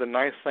one of the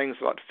nice things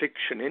about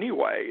fiction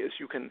anyway, is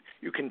you can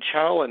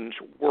challenge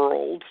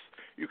worlds,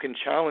 you can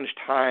challenge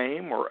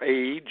time or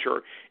age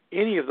or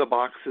any of the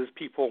boxes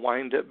people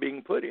wind up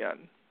being put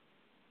in.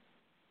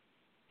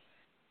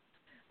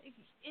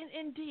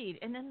 Indeed,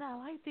 and then I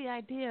like the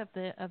idea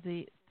of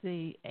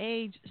the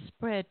age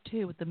spread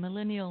too, with the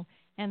millennial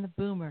and the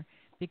boomer,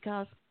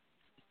 because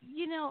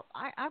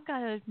I've got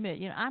to admit,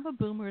 I'm a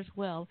boomer as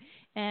well,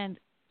 and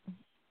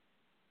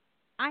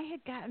I had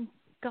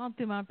gone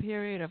through my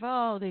period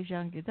of these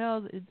young kids,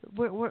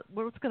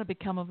 what's going to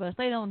become of us?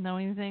 They don't know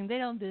anything. They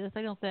don't do this.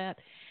 They don't that.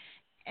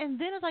 And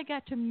then as I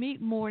got to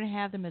meet more and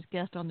have them as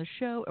guests on the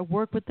show, or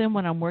work with them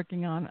when I'm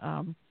working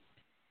on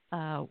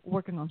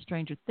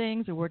Stranger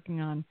Things or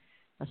working on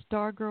a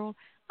Stargirl,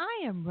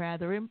 I am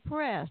rather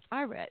impressed.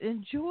 I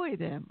enjoy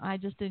them. I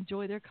just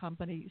enjoy their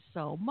company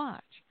so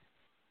much,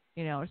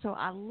 So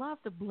I love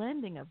the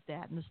blending of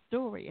that in the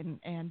story,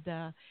 and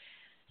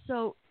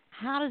so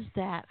how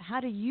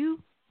do you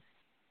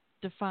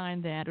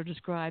define that or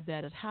describe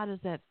that? As how does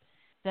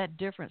that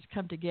difference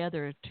come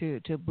together to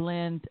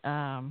blend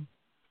a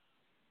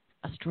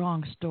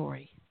strong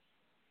story?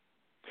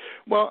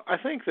 Well, I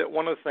think that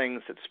one of the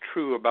things that's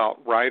true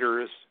about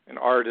writers and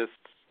artists,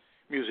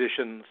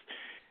 musicians,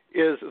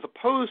 is as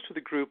opposed to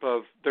the group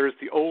of there's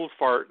the old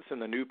farts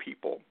and the new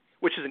people,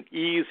 which is an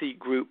easy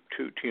group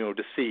to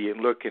see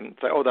and look and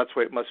say, oh, that's the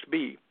way it must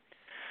be.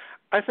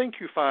 I think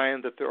you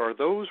find that there are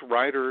those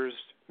writers,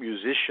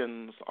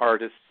 musicians,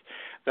 artists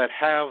that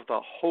have the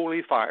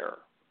holy fire.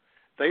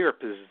 They are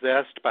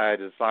possessed by a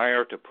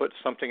desire to put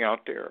something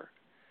out there.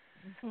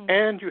 Mm-hmm.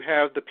 And you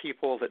have the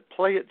people that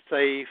play it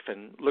safe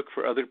and look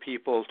for other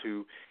people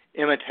to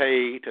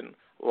imitate and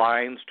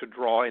lines to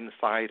draw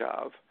inside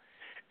of.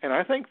 And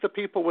I think the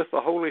people with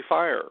the holy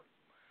fire,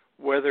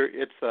 whether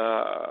it's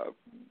a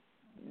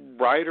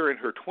writer in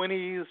her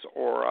 20s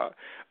or an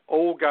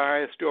old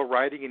guy still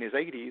writing in his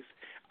 80s,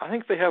 I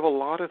think they have a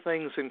lot of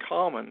things in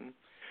common,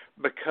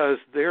 because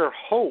their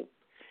hope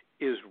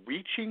is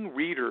reaching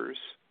readers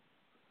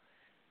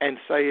and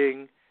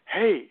saying,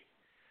 hey,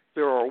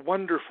 there are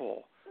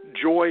wonderful,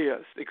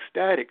 joyous,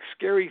 ecstatic,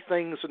 scary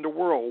things in the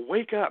world.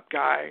 Wake up,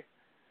 guy.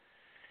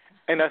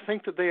 And I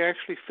think that they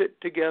actually fit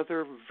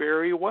together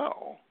very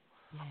well.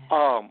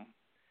 Yeah.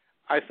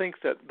 I think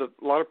that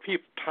a lot of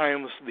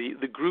times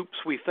the groups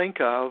we think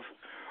of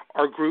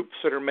are groups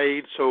that are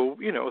made so,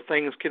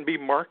 things can be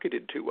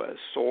marketed to us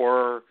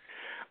or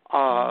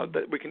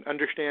that we can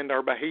understand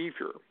our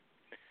behavior.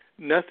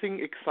 Nothing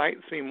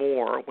excites me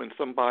more when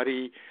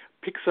somebody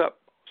picks up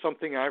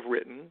something I've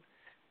written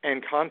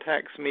and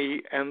contacts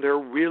me and they're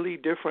really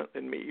different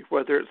than me,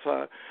 whether it's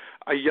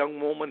a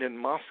young woman in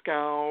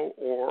Moscow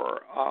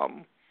or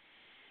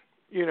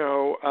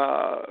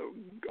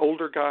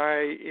older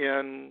guy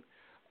in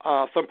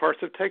some parts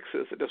of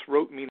Texas that just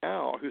wrote me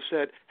now who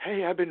said,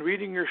 hey, I've been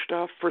reading your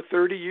stuff for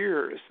 30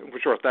 years,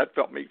 which that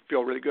felt me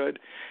feel really good.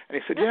 And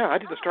he said, yeah, I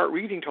didn't start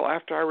reading till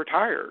after I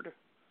retired.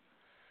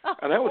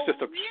 And that was just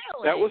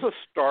that was a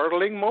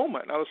startling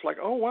moment. I was like,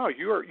 oh, wow,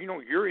 you're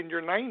in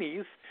your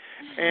 90s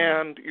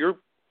and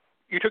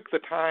you took the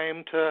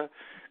time to,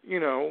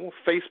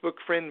 Facebook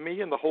friend me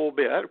and the whole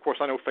bit. Of course,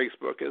 I know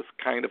Facebook is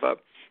kind of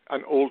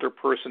an older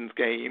person's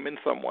game in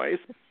some ways.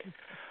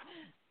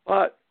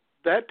 But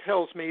that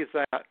tells me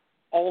that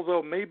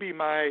although maybe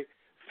my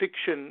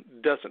fiction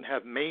doesn't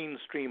have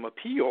mainstream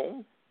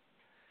appeal,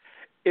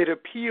 it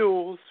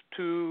appeals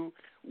to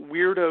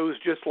weirdos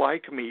just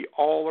like me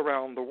all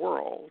around the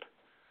world.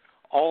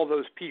 All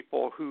those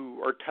people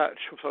who are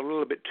touched with a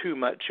little bit too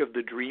much of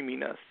the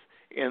dreaminess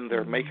in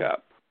their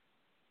makeup.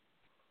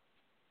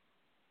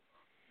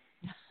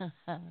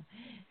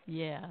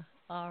 Yeah.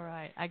 All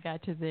right. I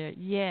got you there.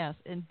 Yes,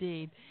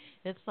 indeed.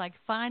 It's like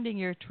finding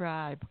your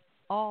tribe,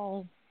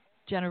 all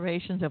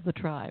generations of the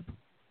tribe.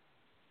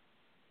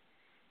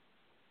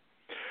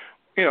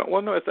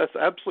 No, that's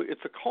absolutely,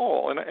 it's a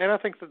call. And I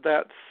think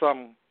that's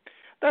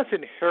that's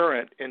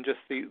inherent in just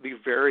the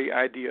very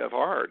idea of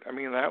art. I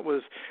mean,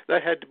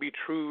 that had to be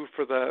true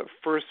for the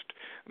first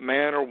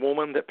man or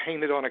woman that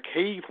painted on a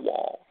cave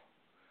wall,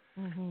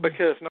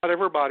 because not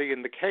everybody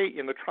in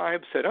the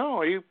tribe said,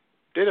 "Oh, you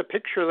did a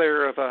picture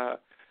there of a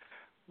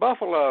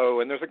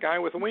buffalo, and there's a guy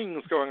with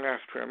wings going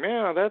after him.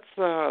 Yeah,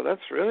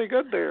 that's really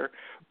good there."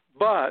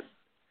 But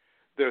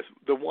there's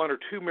the one or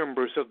two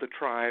members of the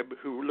tribe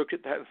who looked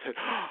at that and said,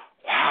 "Oh,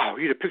 wow,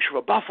 you did a picture of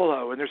a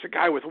buffalo, and there's a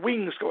guy with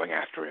wings going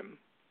after him."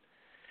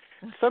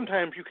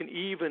 Sometimes you can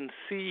even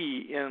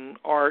see in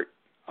art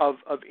of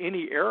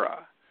any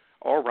era,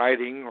 or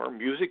writing or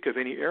music of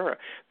any era,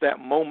 that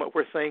moment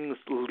where things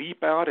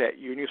leap out at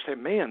you and you say,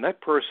 man, that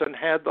person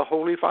had the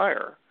holy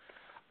fire.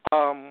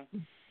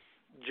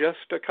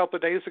 Just a couple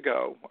of days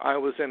ago, I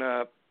was in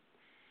a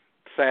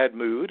sad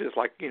mood, as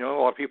like, a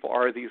lot of people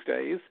are these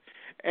days.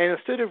 And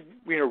instead of,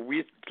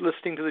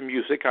 listening to the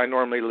music I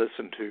normally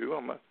listen to,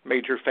 I'm a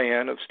major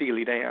fan of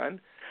Steely Dan,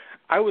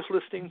 I was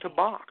listening to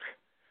Bach.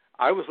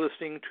 I was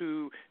listening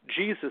to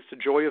Jesus, the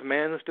Joy of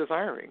Man is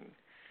Desiring.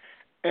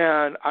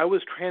 And I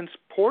was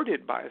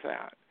transported by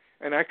that.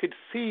 And I could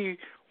see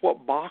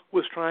what Bach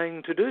was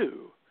trying to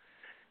do.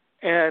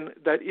 And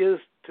that is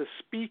to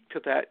speak to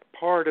that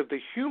part of the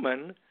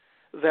human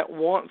that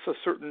wants a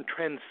certain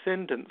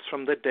transcendence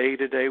from the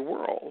day-to-day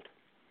world.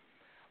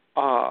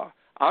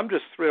 I'm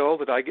just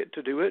thrilled that I get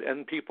to do it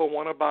and people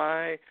want to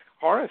buy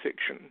horror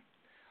fiction.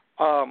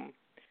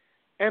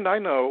 And I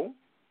know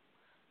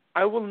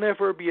I will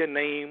never be a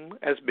name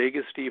as big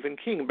as Stephen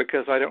King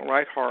because I don't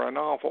write horror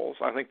novels.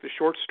 I think the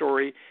short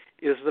story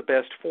is the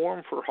best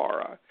form for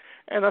horror.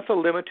 And that's a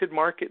limited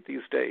market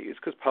these days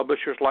because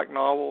publishers like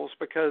novels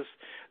because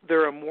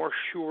they're a more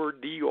sure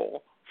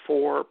deal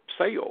for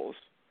sales.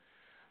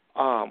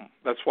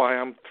 That's why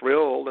I'm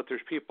thrilled that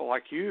there's people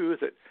like you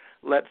that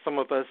let some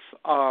of us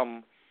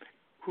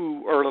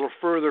who are a little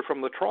further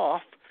from the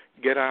trough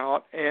get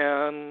out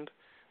and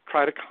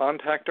try to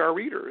contact our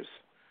readers.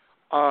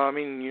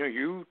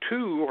 You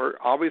too are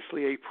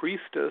obviously a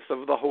priestess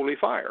of the holy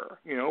fire,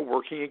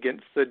 working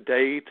against the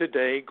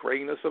day-to-day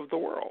grayness of the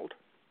world.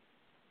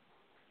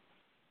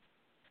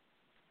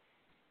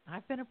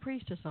 I've been a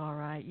priestess, all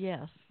right.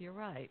 Yes, you're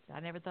right.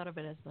 I never thought of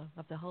it as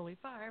of the holy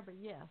fire, but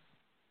yes.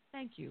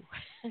 Thank you.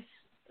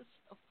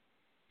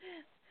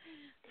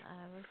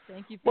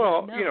 Thank you.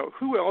 Well,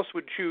 who else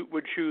would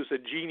choose a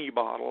genie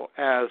bottle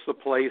as the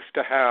place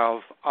to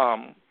have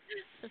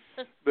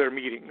their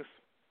meetings?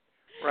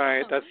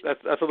 Right.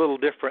 That's a little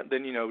different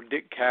than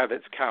Dick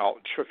Cavett's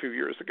couch a few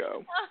years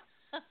ago.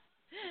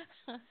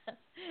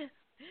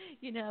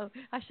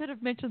 I should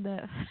have mentioned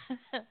that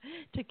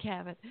to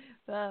Cavett.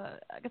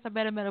 I guess I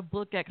met him at a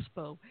book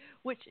expo,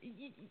 which,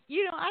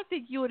 I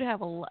think you would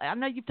have I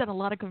know you've done a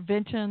lot of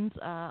conventions,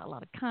 a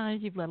lot of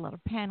cons, you've led a lot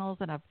of panels,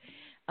 and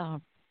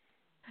I've,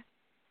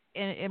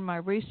 in my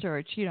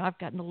research, I've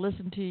gotten to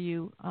listen to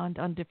you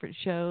on different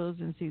shows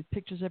and see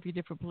pictures of you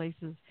different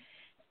places.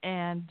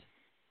 And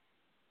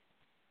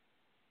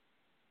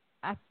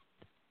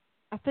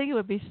I think it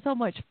would be so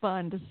much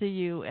fun to see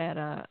you at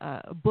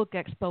a Book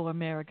Expo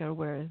America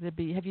where there'd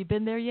be. Have you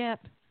been there yet?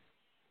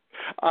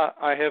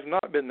 I have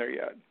not been there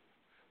yet,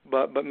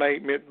 but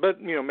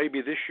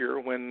maybe this year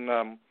when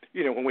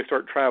when we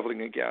start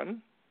traveling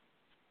again.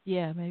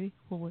 Yeah, maybe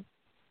when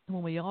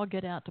we all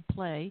get out to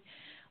play,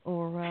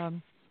 or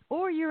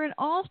you're in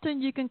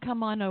Austin, you can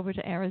come on over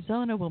to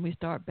Arizona when we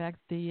start back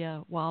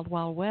the Wild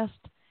Wild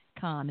West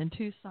Con in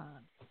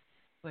Tucson.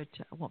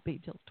 Which won't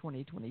be till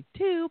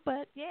 2022,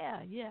 but yeah,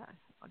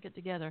 I'll get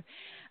together.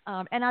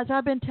 And as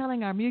I've been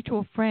telling our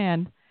mutual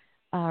friend,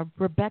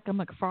 Rebecca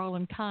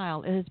McFarland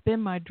Kyle, it has been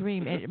my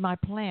dream, my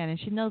plan, and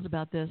she knows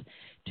about this,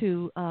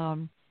 to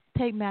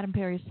take Madame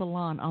Perry's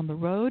Salon on the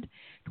road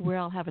to where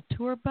I'll have a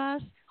tour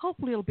bus.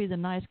 Hopefully it'll be the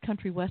nice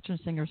country western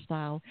singer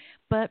style,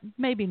 but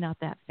maybe not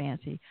that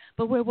fancy.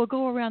 But where we'll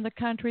go around the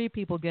country,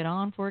 people get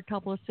on for a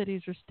couple of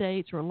cities or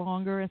states or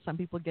longer, and some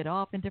people get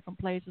off in different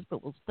places,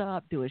 but we'll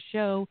stop, do a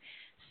show,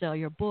 sell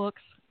your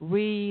books,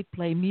 read,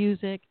 play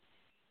music.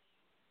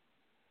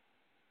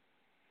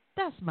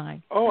 That's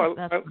mine. I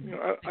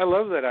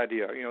love that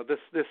idea.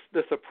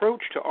 This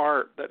approach to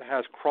art that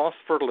has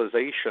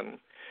cross-fertilization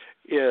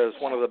is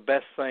one of the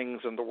best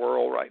things in the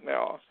world right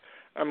now.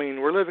 I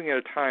mean, we're living at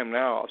a time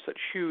now of such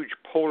huge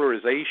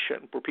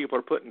polarization where people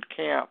are put in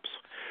camps.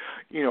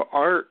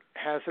 Art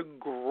has a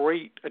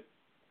great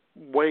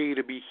way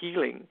to be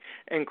healing,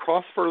 and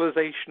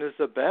cross-fertilization is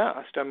the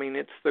best. I mean,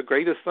 it's the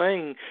greatest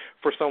thing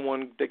for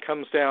someone that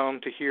comes down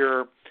to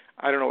hear,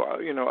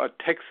 a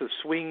Texas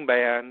swing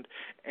band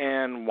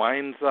and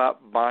winds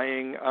up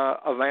buying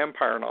a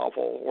vampire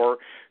novel, or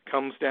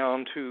comes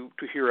down to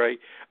hear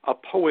a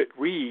poet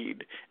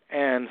read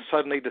and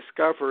suddenly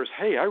discovers,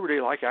 hey, I really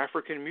like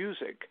African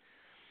music.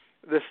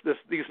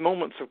 These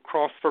moments of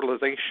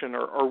cross-fertilization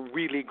are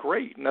really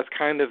great, and that's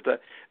kind of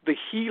the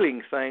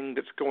healing thing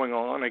that's going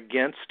on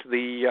against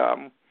the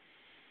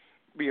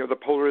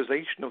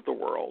polarization of the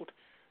world.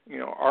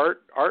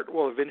 Art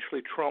will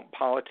eventually trump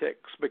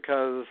politics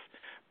because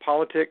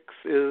politics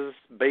is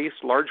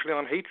based largely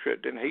on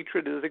hatred, and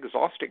hatred is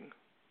exhausting.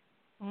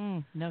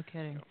 No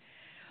kidding.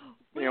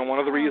 One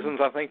of the reasons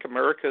I think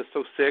America is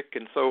so sick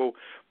and so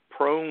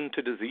prone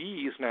to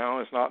disease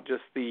now is not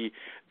just the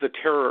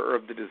terror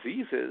of the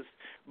diseases,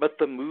 but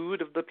the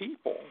mood of the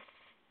people.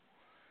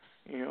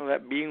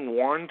 That being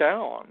worn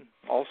down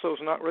also is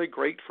not really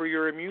great for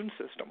your immune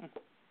system.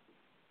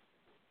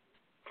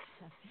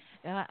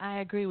 I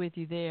agree with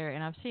you there,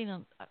 and I've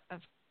seen.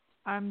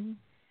 I'm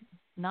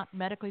not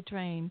medically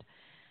trained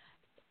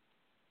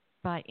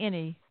by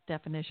any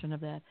definition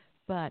of that,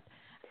 but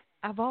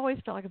I've always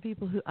felt like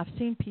I've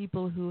seen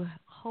people who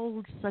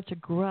hold such a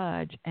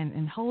grudge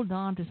and hold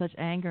on to such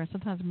anger and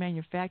sometimes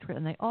manufacture it,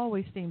 and they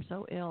always seem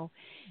so ill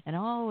and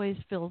always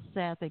feel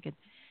sad. They could,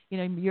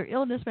 your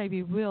illness may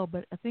be real,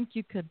 but I think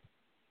you could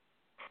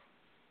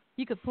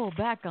pull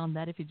back on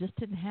that if you just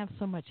didn't have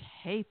so much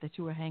hate that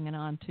you were hanging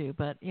on to.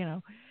 But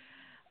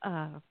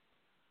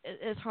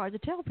it's hard to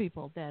tell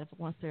people that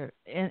once they're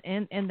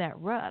in that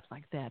rut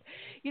like that.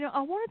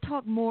 I want to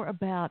talk more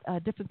about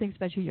different things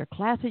about you. Your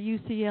class at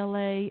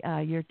UCLA,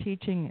 you're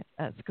teaching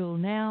at school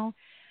now.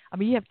 I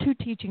mean, you have 2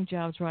 teaching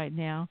jobs right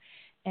now,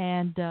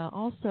 and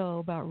also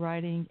about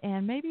writing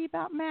and maybe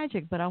about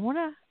magic. But I want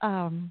to,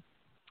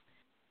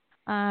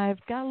 I've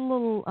got a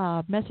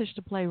little message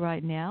to play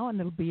right now, and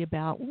it'll be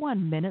about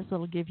 1 minute, so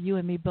it'll give you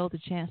and me both a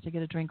chance to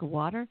get a drink of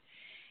water.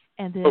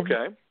 And then,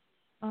 okay.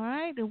 All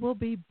right, and we'll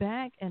be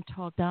back and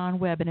talk Don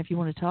Webb. And if you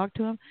want to talk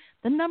to him,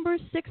 the number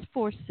is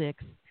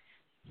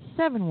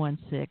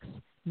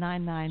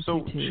 646-716-9922.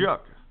 So,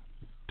 Chuck,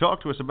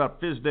 talk to us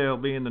about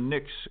Fizdale being the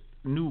Knicks'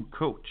 new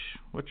coach.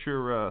 What's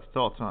your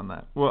thoughts on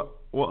that? Well,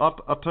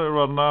 I'll tell you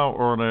right now,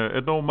 Ernie,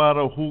 it don't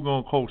matter who's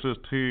going to coach this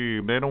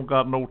team. They don't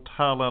got no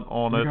talent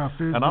on it.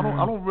 And I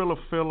don't really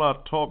feel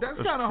like talk. That's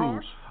kind of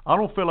harsh. I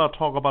don't feel like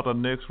talk about the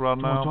Knicks right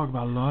now. You want to talk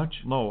about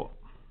lunch? No.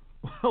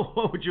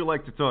 What would you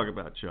like to talk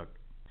about, Chuck?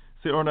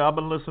 See, Ernie, I've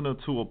been listening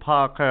to a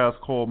podcast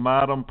called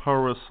Madame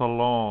Perry's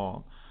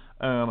Salon.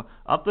 And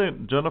I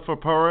think Jennifer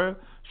Perry,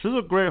 she's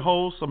a great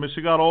host. I mean,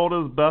 she got all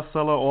these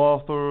bestseller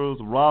authors,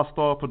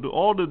 Rostov,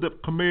 all the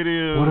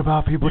comedians. What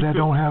about people that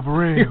don't have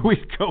rings? Here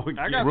we go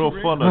again. Real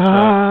funny.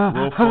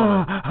 Real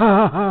funny.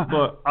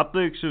 But I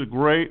think she's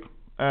great,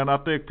 and I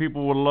think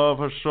people would love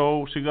her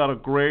show. She got a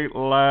great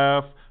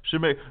laugh. She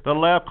make the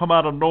laugh come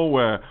out of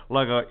nowhere,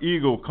 like an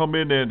eagle come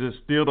in there and just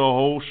steal the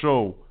whole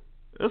show.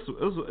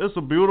 It's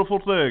a beautiful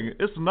thing.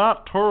 It's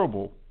not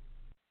terrible.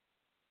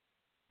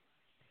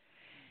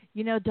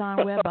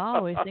 Don Webb, I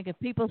always think if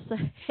people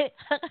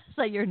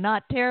say you're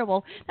not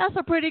terrible, that's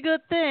a pretty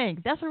good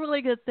thing. That's a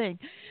really good thing.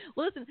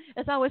 Well, listen,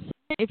 as I was saying,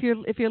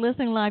 if you're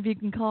listening live, you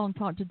can call and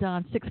talk to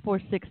Don,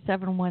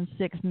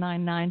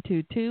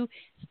 646-716-9922. It's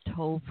a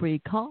toll-free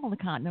call in the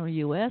continental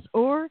U.S.,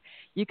 or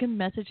you can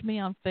message me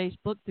on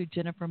Facebook through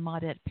Jennifer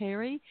Maudette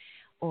Perry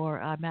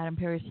or Madame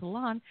Perry's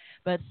Salon.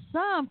 But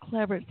some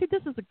clever, this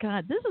is the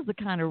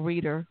kind of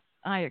reader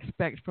I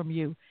expect from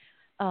you.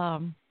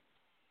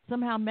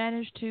 Somehow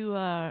managed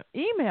to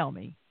email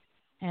me.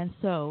 And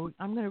so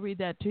I'm going to read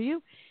that to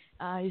you.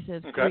 He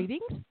says, okay.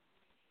 Greetings.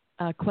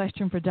 A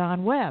question for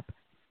Don Webb.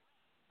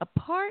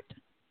 Apart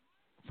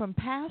from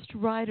past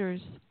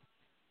writers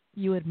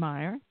you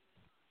admire,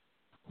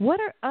 what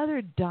are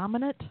other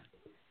dominant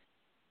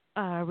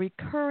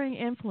recurring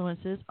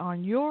influences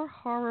on your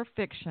horror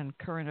fiction?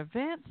 Current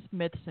events,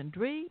 myths and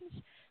dreams,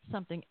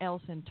 something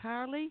else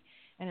entirely?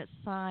 And it's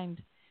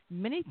signed,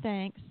 Many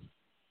Thanks,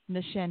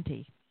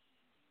 Nishenti.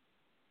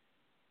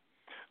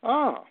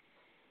 I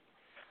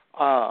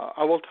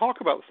will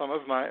talk about some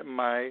of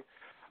my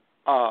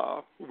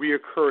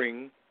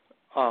reoccurring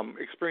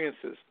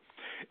experiences.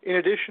 In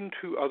addition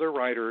to other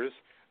writers,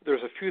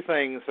 there's a few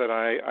things that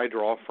I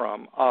draw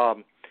from.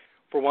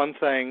 For one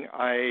thing,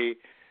 I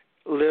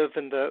live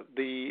in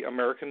the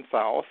American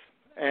South,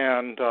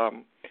 and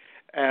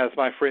as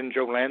my friend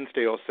Joe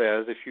Lansdale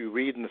says, if you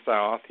read in the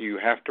South, you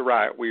have to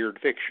write weird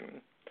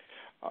fiction.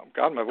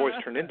 God, my voice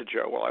turned into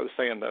Joe while I was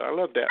saying that. I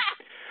love that.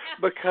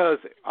 Because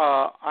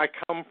I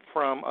come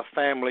from a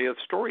family of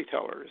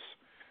storytellers.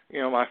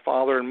 My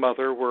father and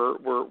mother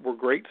were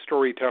great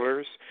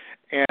storytellers,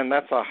 and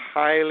that's a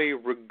highly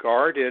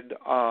regarded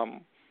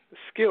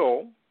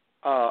skill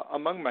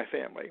among my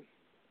family.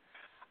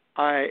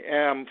 I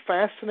am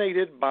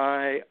fascinated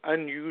by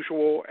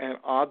unusual and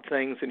odd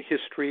things in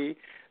history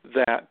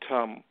that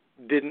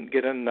didn't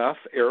get enough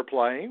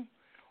airplay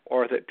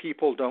or that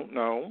people don't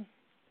know.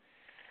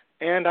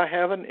 And I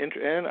have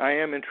I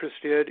am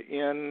interested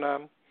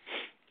in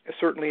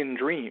certainly in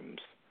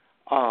dreams.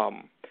 I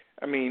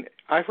mean,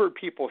 I've heard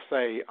people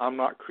say, I'm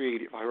not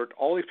creative. I heard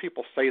all these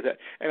people say that.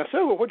 And I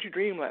said, well, what'd you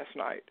dream last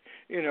night?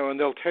 And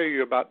they'll tell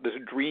you about this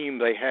dream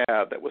they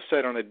had that was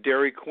set on a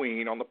Dairy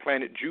Queen on the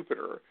planet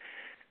Jupiter.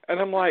 And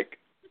I'm like,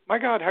 my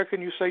God, how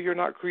can you say you're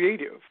not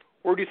creative?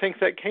 Where do you think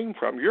that came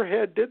from? Your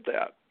head did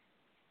that.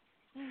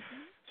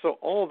 Mm-hmm. So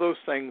all those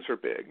things are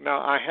big.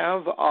 Now, I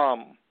have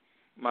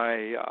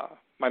my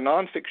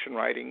nonfiction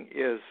writing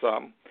is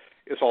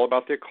all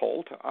about the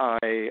occult. I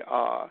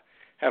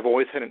have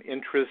always had an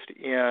interest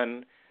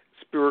in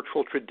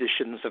spiritual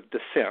traditions of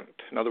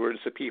dissent. In other words,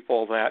 the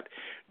people that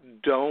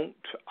don't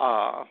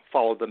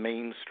follow the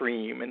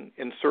mainstream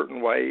in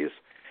certain ways.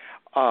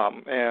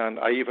 And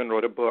I even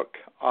wrote a book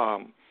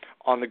on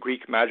the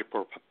Greek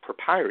Magical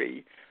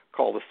Papyri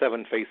called The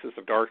Seven Faces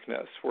of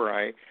Darkness, where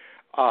I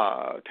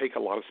take a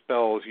lot of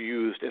spells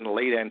used in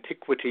late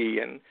antiquity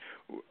and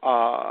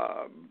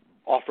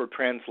offer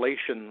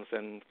translations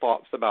and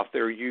thoughts about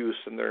their use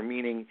and their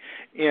meaning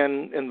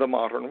in the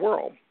modern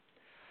world.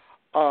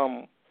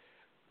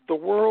 The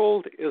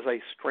world is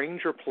a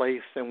stranger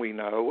place than we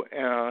know,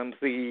 and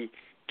the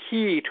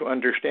key to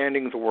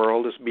understanding the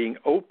world is being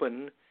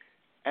open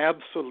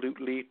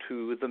absolutely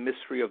to the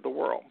mystery of the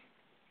world.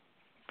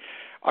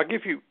 I'll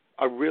give you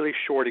a really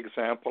short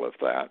example of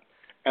that,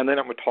 and then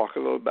I'm going to talk a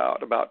little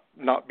about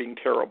not being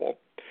terrible.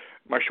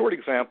 My short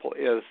example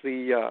is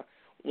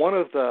one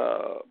of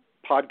the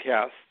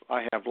podcasts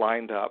I have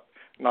lined up,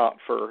 not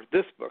for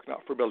this book,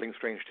 not for Building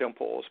Strange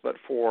Temples, but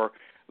for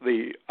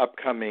the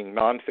upcoming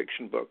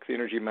nonfiction book, The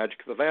Energy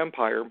Magic of the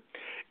Vampire,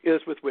 is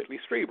with Whitley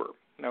Strieber.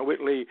 Now,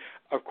 Whitley,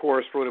 of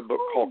course, wrote a book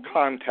called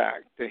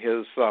Contact,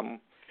 his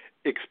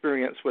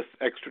experience with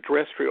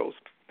extraterrestrials.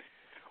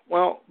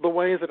 Well, the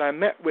way that I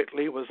met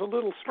Whitley was a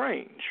little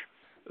strange.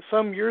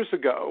 Some years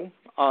ago,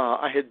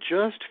 I had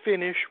just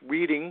finished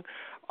reading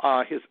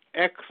his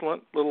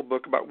excellent little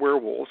book about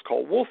werewolves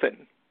called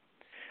Wolfen.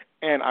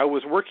 And I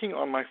was working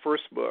on my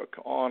first book,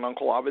 on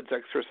Uncle Ovid's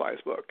exercise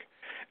book.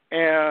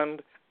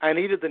 And I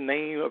needed the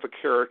name of a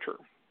character.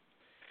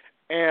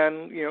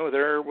 And,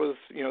 there was,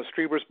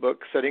 Strieber's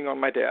book sitting on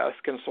my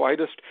desk. And so I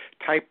just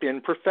typed in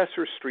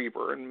Professor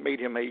Strieber and made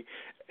him a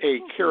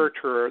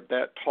character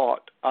that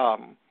taught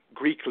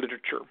Greek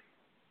literature.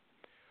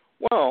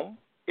 Well,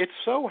 it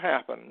so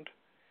happened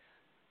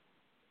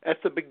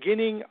at the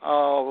beginning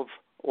of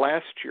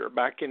last year,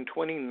 back in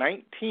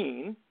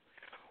 2019,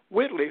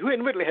 Whitley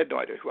had no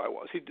idea who I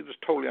was. He was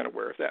totally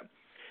unaware of that.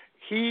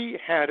 He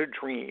had a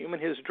dream,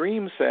 and his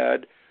dream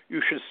said,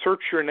 you should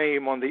search your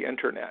name on the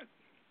Internet.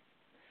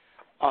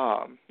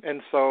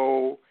 And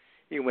so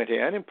he went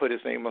in and put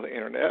his name on the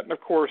Internet. And,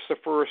 of course, the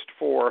first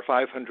 400 or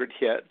 500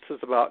 hits is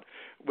about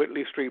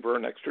Whitley Strieber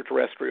and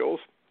extraterrestrials.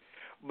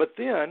 But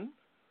then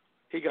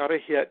he got a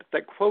hit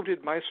that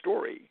quoted my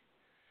story,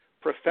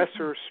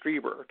 Professor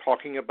Strieber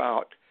talking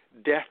about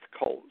death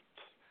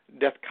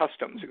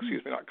customs,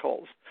 not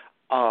cults,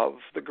 of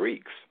the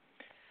Greeks.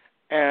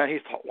 And he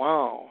thought,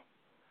 wow,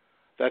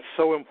 that's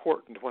so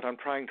important to what I'm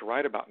trying to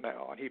write about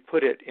now. And he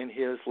put it in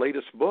his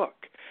latest book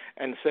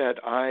and said,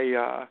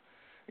 I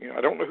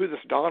don't know who this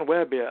Don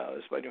Webb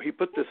is, but he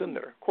put this in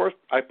there. Of course,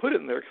 I put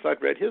it in there because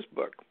I'd read his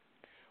book.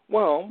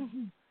 Well,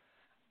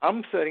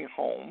 I'm sitting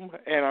home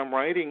and I'm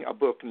writing a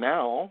book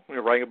now,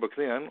 writing a book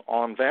then,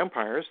 on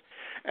vampires,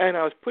 and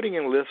I was putting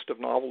in a list of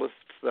novelists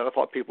that I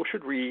thought people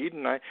should read,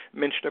 and I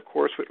mentioned, of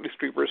course, Whitley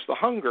Strieber's The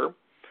Hunger,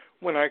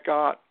 when I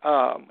got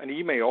an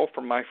email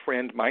from my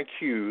friend Mike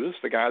Hughes,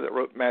 the guy that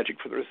wrote Magic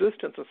for the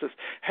Resistance, and says,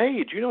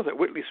 hey, do you know that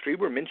Whitley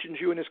Strieber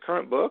mentions you in his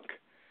current book?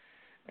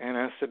 And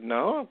I said,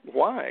 no,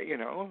 why,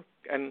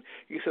 And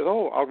he said,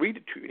 I'll read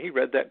it to you. And he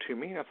read that to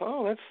me, and I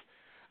thought,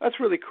 that's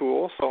really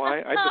cool. So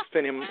I just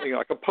sent him,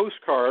 like a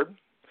postcard,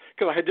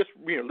 because I had just,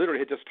 literally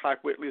had just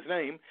typed Whitley's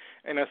name,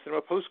 and I sent him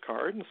a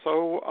postcard. And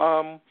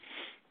so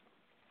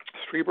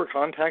Strieber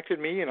contacted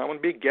me, and I want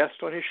to be a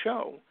guest on his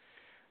show.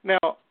 Now,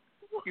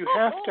 you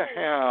have to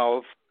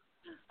have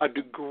a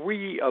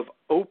degree of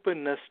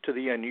openness to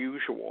the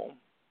unusual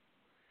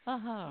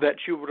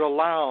that you would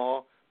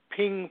allow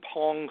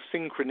ping-pong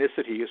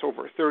synchronicities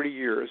over 30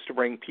 years to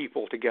bring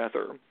people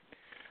together.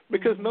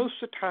 Because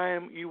most of the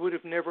time, you would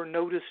have never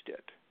noticed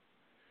it.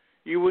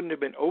 You wouldn't have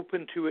been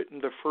open to it in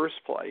the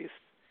first place.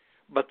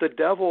 But the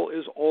devil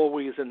is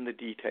always in the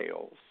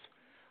details.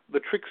 The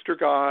trickster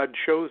god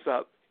shows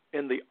up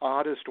in the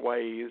oddest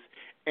ways,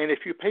 and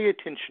if you pay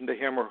attention to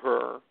him or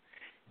her,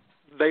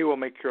 they will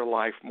make your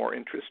life more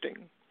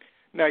interesting.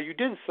 Now, you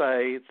did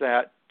say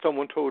that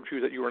someone told you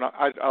that you were not.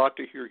 I'd like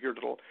to hear your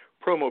little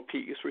promo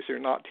piece where you're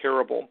not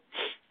terrible.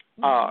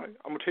 I'm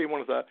going to tell you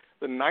one of the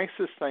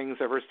nicest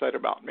things ever said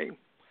about me.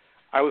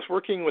 I was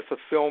working with a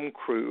film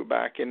crew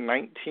back in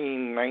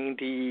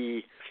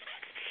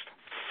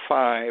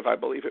 1995, I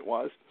believe it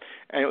was,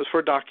 and it was for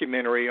a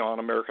documentary on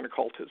American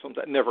occultism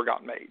that never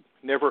got made,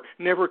 never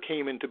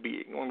came into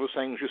being. One of those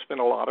things you spend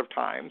a lot of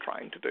time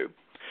trying to do.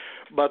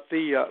 But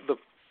the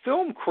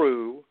film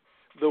crew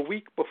the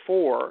week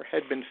before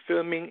had been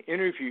filming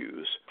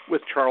interviews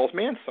with Charles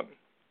Manson.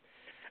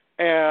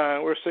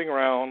 And we're sitting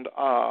around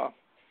on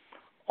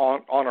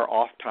our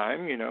off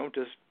time,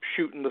 just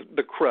shooting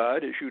the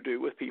crud as you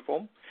do with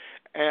people.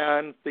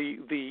 And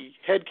the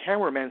head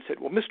cameraman said,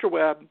 well, Mr.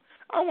 Webb,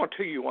 I want to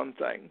tell you one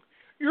thing.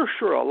 You're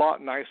sure a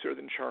lot nicer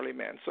than Charlie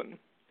Manson.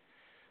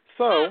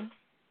 So,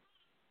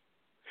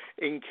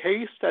 in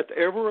case that's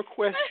ever a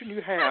question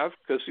you have,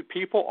 because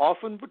people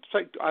often would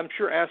say, I'm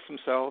sure ask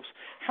themselves,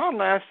 how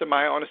nice am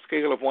I on a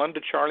scale of 1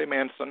 to Charlie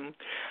Manson?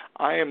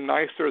 I am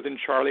nicer than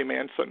Charlie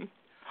Manson.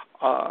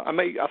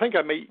 I think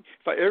I may,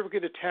 if I ever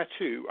get a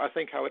tattoo, I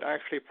think I would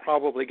actually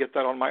probably get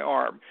that on my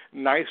arm,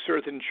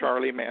 nicer than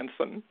Charlie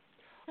Manson.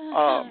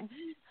 So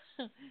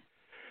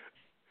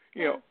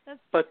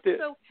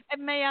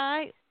may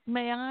I,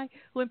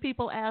 when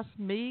people ask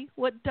me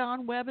what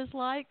Don Webb is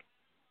like?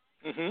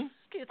 Mm-hmm.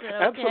 Okay?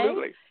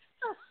 Absolutely.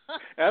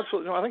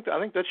 Absolutely. No, I think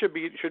that should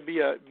be a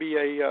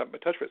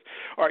touch base.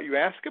 All right. You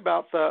ask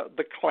about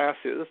the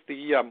classes.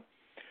 The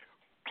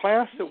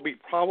class that will be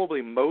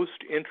probably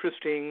most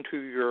interesting to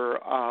your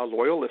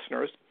loyal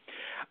listeners.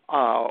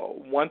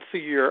 Once a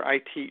year, I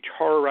teach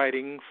horror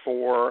writing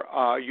for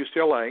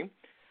UCLA.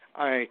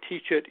 I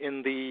teach it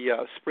in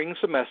the spring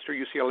semester,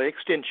 UCLA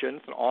Extension.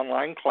 It's an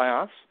online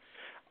class,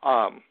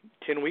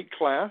 10-week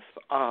class.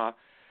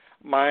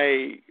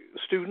 My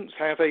students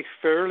have a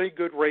fairly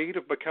good rate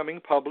of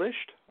becoming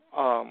published.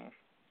 Some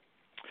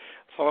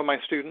of my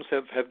students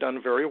have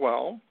done very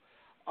well.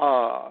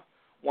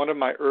 One of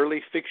my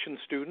early fiction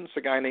students,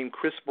 a guy named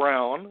Chris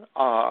Brown,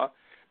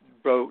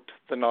 wrote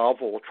the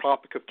novel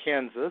Tropic of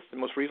Kansas, and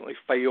most recently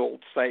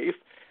Failed Safe.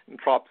 And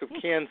Tropic of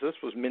Kansas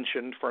was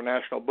mentioned for a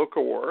National Book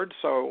Award.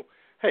 So,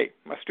 hey,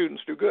 my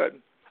students do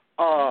good.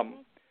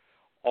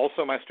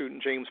 Also, my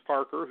student James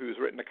Parker, who's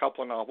written a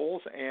couple of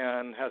novels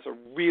and has a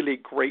really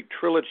great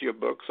trilogy of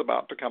books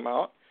about to come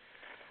out.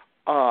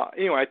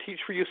 I teach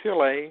for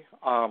UCLA.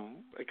 A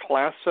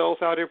class sells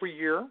out every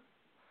year.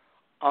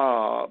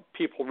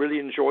 People really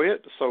enjoy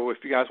it, so if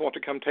you guys want to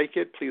come take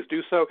it, please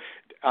do so.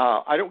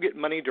 I don't get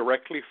money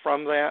directly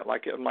from that.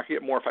 Like, I might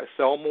get more if I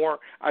sell more.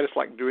 I just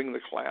like doing the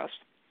class.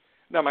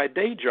 Now, my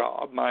day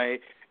job, my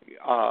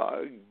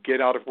get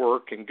out of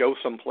work and go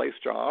someplace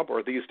job,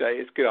 or these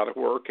days get out of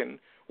work and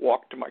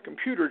walk to my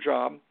computer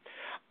job,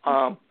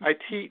 I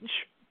teach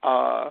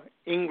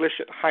English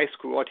at high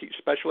school. I teach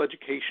special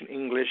education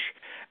English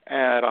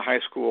at a high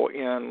school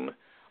in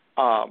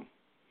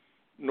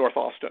North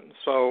Austin.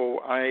 So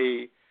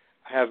I'm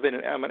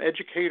an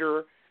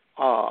educator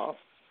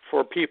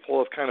for people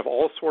of kind of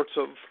all sorts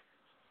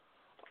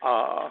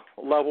of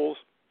levels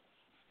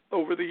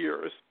over the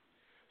years.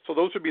 So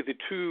those would be the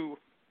two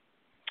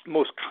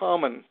most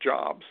common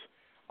jobs,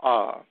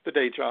 the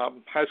day job,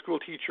 high school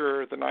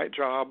teacher, the night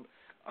job,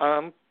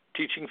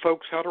 teaching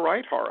folks how to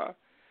write horror.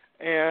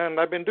 And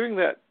I've been doing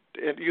that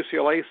at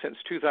UCLA since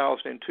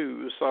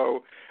 2002,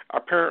 so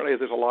apparently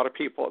there's a lot of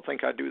people that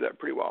think I do that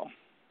pretty well.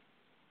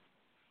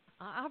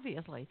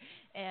 Obviously.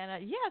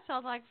 And, it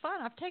sounds like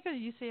fun. I've taken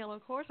a UCLA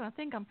course, and I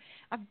think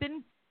I've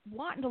been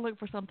wanting to look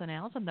for something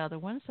else, another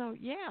one. So,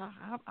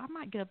 I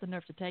might get up the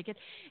nerve to take it.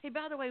 Hey,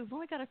 by the way, we've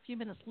only got a few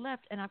minutes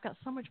left, and I've got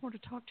so much more to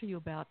talk to you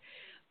about.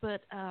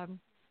 But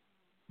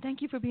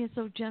thank you for being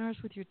so generous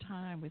with your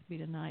time with me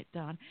tonight,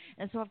 Don.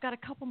 And so I've got a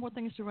couple more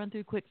things to run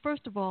through quick.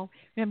 First of all,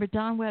 remember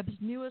Don Webb's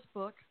newest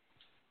book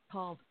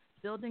called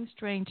Building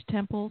Strange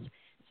Temples.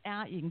 It's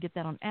out. You can get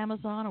that on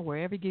Amazon or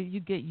wherever you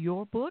get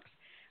your books.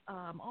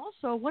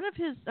 Also, one of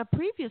his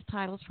previous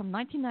titles from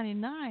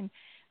 1999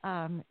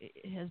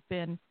 has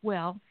been,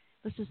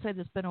 let's just say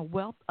there's been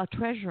a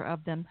treasure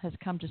of them has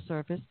come to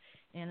surface,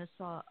 and it's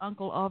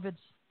Uncle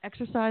Ovid's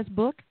exercise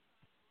book.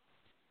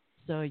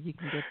 So you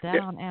can get that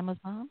on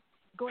Amazon.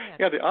 Go ahead.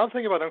 Yeah, the odd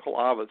thing about Uncle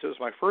Ovid's is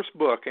my first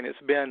book, and it's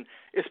been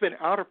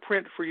out of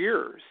print for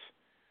years.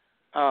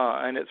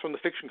 And it's from the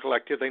Fiction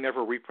Collective. They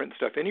never reprint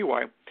stuff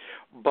anyway.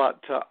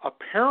 But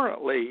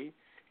apparently,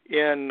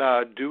 in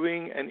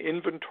doing an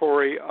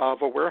inventory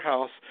of a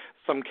warehouse,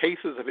 some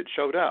cases of it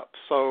showed up.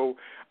 So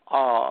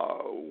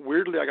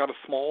weirdly, I got a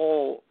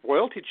small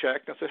royalty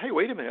check, and I said, hey,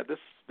 wait a minute,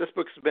 this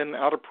book's been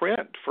out of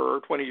print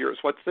for 20 years.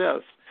 What's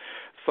this?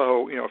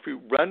 So, if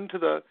you run to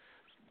the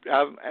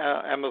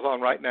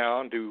Amazon right now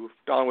and do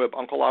Don Webb,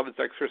 Uncle Ovid's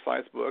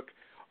exercise book.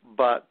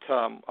 But,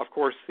 of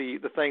course, the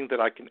thing that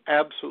I can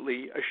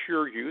absolutely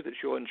assure you that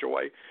you'll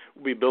enjoy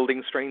will be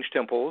Building Strange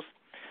Temples.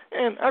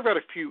 And I've got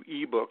a few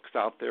e-books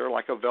out there,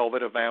 like A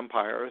Velvet of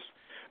Vampires.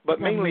 But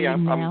mainly I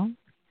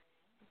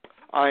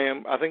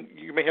think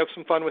you may have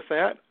some fun with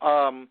that.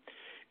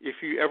 If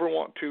you ever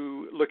want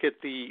to look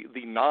at the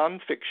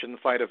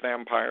nonfiction side of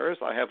vampires,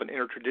 I have an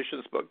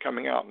Intertraditions book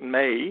coming out in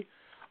May.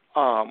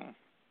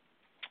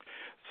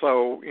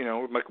 So,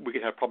 we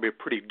could have probably a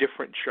pretty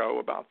different show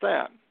about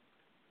that.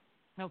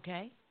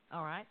 Okay.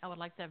 All right. I would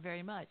like that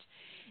very much.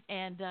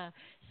 And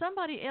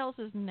somebody else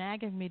is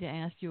nagging me to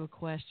ask you a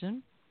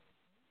question.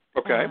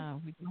 Okay.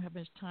 We don't have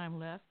much time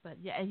left, but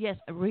yes,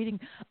 reading.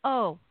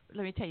 Oh,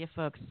 let me tell you,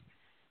 folks.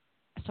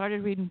 I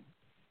started reading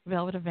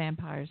Velvet of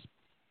Vampires,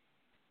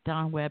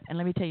 Don Webb, and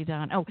let me tell you,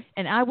 Don. Oh,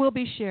 and I will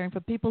be sharing for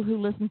people who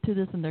listen to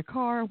this in their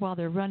car while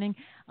they're running.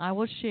 I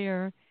will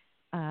share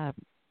the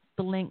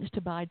links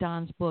to buy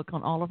Don's book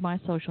on all of my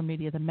social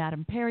media, the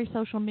Madam Perry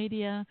social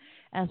media,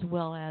 as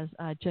well as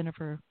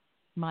Jennifer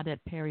Maudette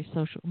Perry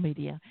social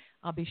media.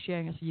 I'll be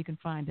sharing it so you can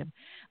find him.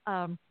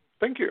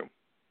 Thank you.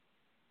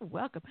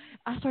 Welcome.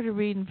 I started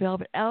reading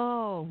Velvet.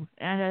 And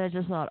I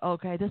just thought,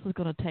 okay, this is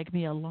going to take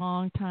me a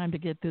long time to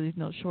get through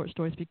these short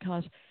stories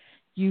because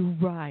you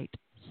write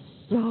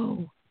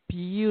so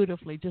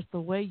beautifully, just the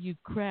way you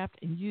craft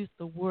and use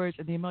the words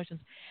and the emotions.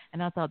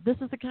 And I thought, this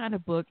is the kind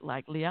of book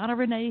like Liana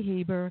Renee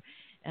Heber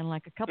and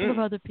like a couple of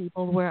other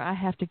people where I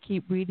have to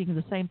keep reading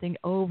the same thing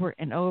over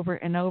and over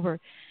and over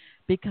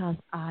because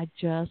I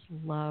just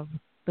love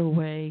the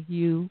way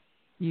you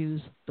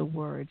use the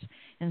words.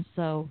 And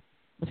so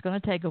it's going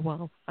to take a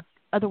while.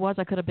 Otherwise,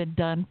 I could have been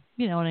done,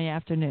 in the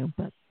afternoon.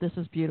 But this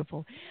is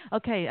beautiful.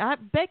 Okay,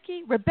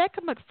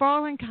 Rebecca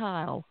McFarlane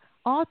Kyle,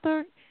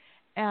 author,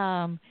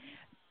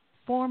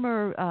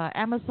 former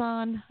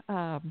Amazon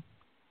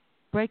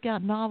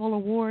Breakout Novel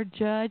Award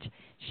judge.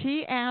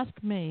 She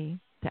asked me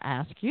to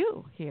ask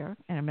you here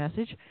in a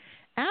message,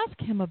 ask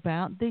him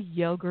about the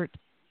yogurt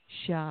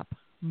shop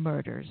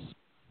murders.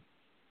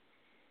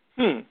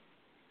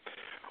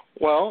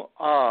 Well,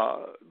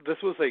 this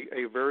was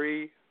a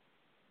very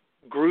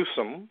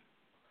gruesome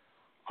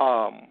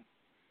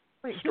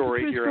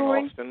story here in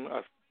Austin.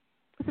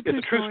 It's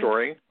a true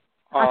story.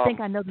 I think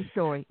I know the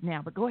story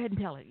now, but go ahead and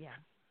tell it. Yeah.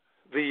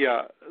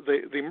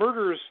 The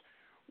murders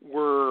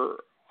were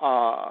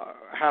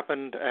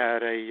happened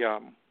at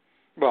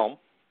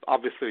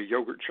obviously a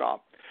yogurt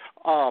shop.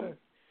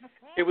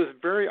 It was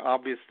very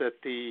obvious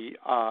that the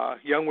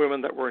young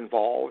women that were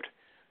involved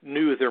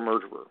knew their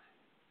murderer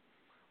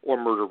or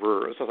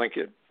murderers. I think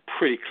it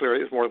pretty clear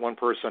it was more than one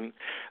person.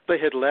 They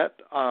had let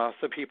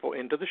some people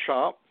into the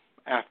shop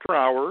after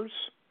hours,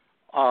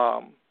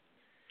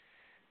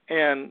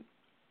 and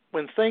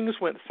when things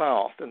went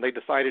south and they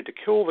decided to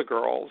kill the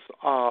girls,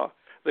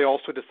 they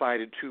also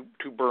decided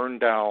to burn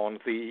down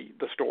the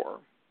store.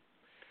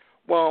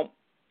 Well,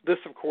 this,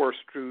 of course,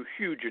 drew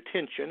huge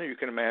attention, you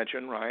can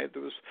imagine, right?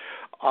 There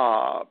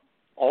was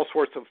all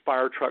sorts of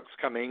fire trucks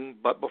coming,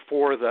 but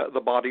before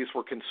the bodies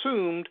were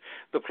consumed,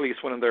 the police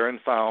went in there and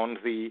found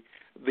the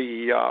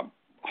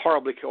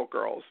horribly killed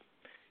girls.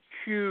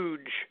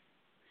 Huge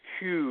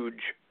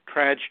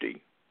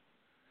tragedy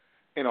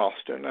in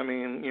Austin. I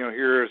mean,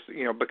 here's,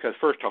 because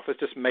first off, it's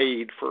just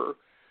made for,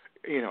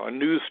 a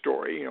news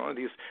story,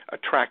 these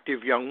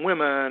attractive young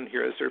women,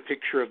 here's their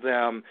picture of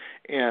them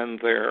in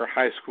their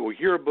high school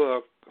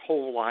yearbook,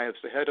 whole lives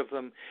ahead of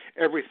them,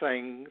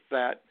 everything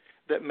that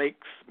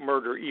makes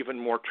murder even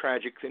more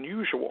tragic than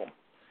usual.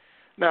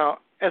 Now,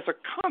 as a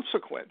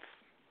consequence,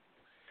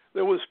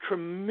 there was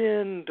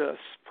tremendous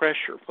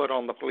pressure put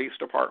on the police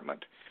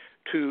department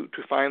to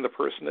find the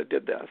person that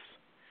did this.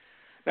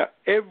 Now,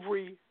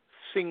 every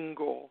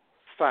single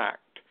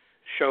fact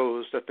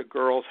shows that the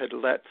girls had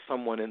let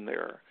someone in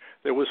there.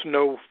 There was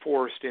no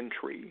forced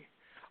entry.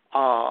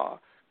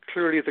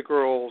 Clearly, the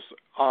girls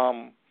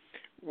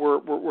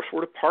were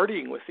sort of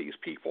partying with these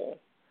people.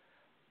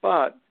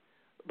 But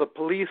the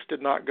police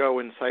did not go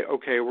and say,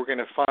 okay, we're going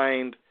to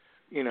find,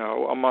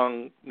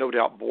 among no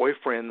doubt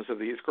boyfriends of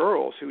these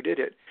girls who did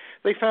it.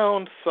 They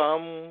found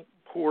some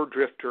poor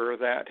drifter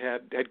that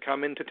had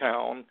come into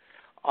town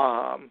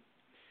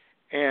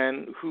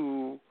and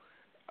who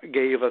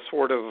gave a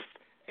sort of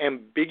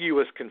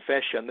ambiguous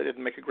confession that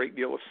didn't make a great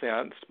deal of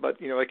sense, but,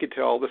 I could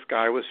tell this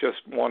guy was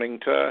just wanting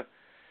to,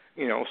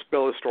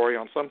 spill his story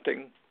on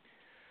something.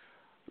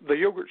 The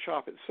yogurt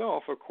shop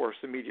itself, of course,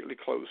 immediately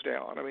closed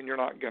down. I mean, you're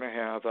not going to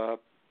have a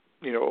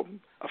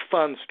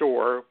fun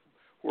store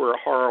where a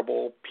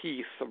horrible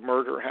piece of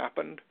murder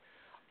happened.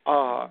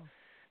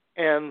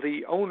 And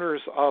the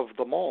owners of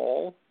the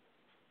mall,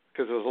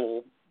 because there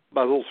was a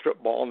little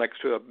strip mall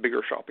next to a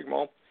bigger shopping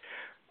mall,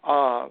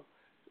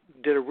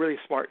 did a really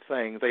smart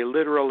thing. They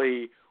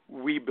literally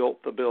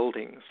rebuilt the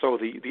building, so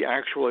the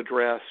actual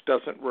address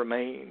doesn't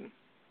remain.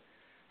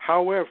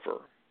 However,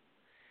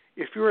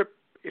 if you're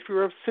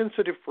a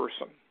sensitive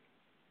person,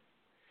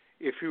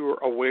 if you're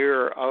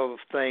aware of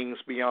things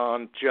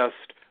beyond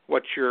just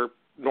what your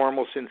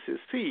normal senses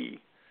see,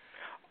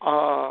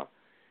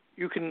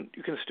 you can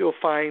still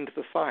find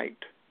the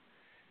site.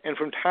 And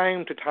from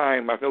time to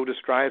time, I've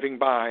noticed driving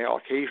by, I'll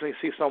occasionally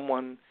see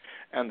someone,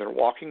 and they're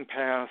walking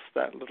past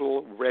that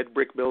little red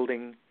brick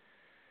building,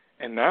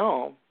 and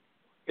now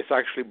it's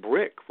actually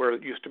brick where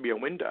it used to be a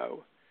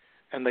window,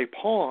 and they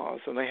pause,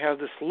 and they have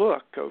this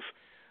look of,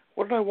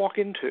 what did I walk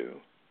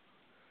into?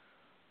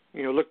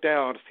 Look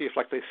down to see if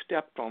they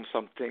stepped on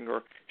something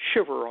or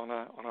shiver on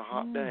a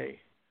hot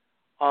day.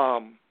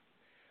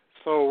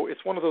 So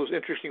it's one of those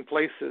interesting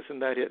places in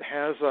that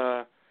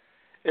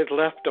it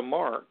left a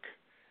mark,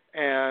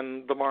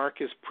 and the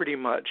mark is pretty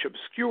much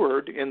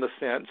obscured in the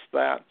sense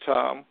that,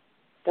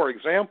 for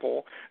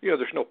example,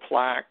 there's no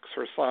plaques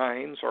or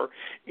signs or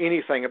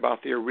anything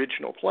about the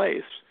original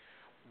place.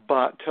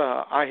 But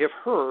I have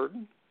heard,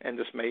 and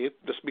this may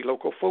just be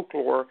local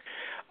folklore,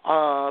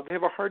 they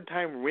have a hard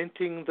time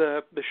renting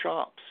the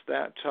shops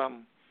that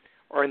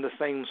are in the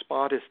same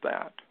spot as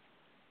that.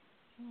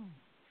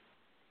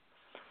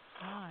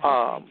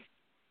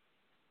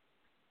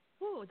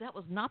 Oh, that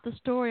was not the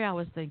story I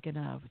was thinking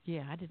of.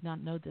 Yeah, I did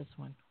not know this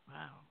one.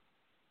 Wow.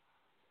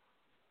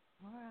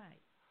 All right,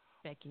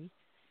 Becky.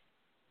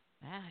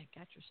 I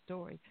got your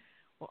story.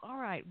 Well, all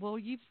right. Well,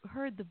 you've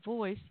heard the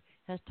voice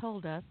has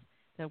told us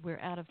that we're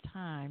out of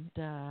time.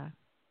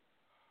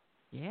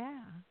 Yeah.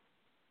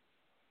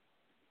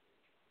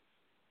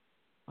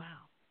 Wow.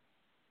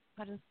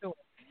 What a story.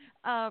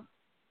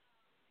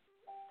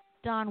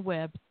 Don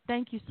Webb,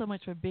 thank you so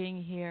much for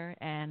being here.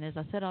 And as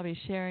I said, I'll be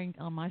sharing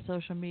on my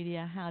social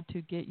media how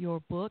to get your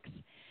books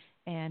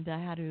and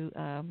how to,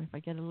 if I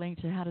get a link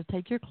to how to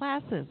take your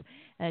classes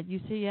at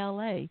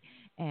UCLA.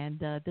 And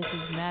this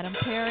is Madam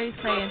Perry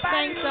saying,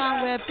 thanks,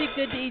 Don Webb. Be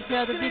good to each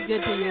other. Be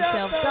good to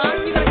yourself.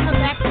 Don, you going to come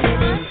back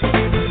sometime?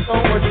 Thanks so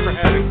much for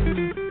having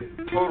me.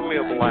 Totally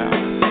a blast.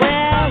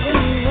 Well, when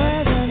you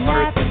were the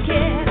naughty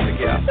kid,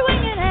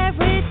 swinging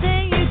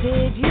everything you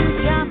did, you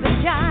jump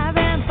and jive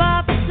and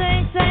bop and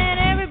sing, saying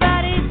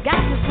everybody's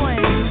got to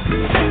swing.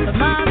 But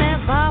Mom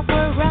and Pop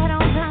were right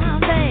on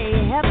time.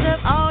 They helped up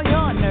all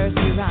your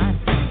nursery rhymes.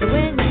 So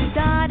when you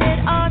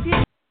started off,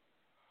 you...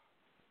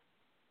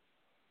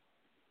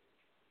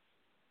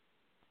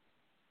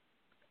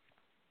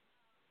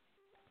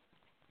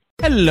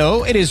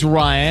 Hello, it is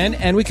Ryan,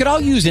 and we could all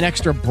use an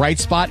extra bright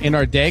spot in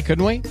our day,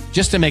 couldn't we?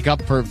 Just to make up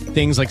for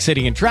things like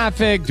sitting in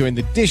traffic, doing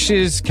the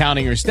dishes,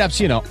 counting your steps,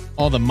 you know,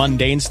 all the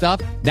mundane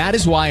stuff. That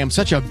is why I'm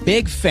such a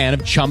big fan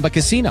of Chumba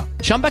Casino.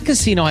 Chumba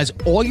Casino has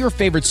all your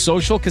favorite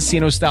social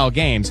casino-style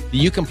games that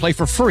you can play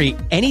for free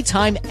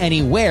anytime,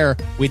 anywhere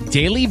with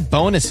daily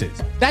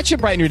bonuses. That should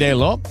brighten your day a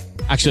little.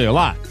 Actually, a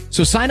lot.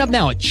 So sign up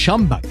now at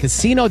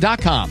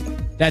ChumbaCasino.com.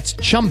 That's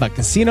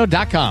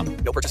ChumbaCasino.com.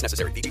 No purchase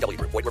necessary. VGW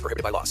Group. Void where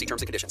prohibited by law. See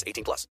terms and conditions. 18+.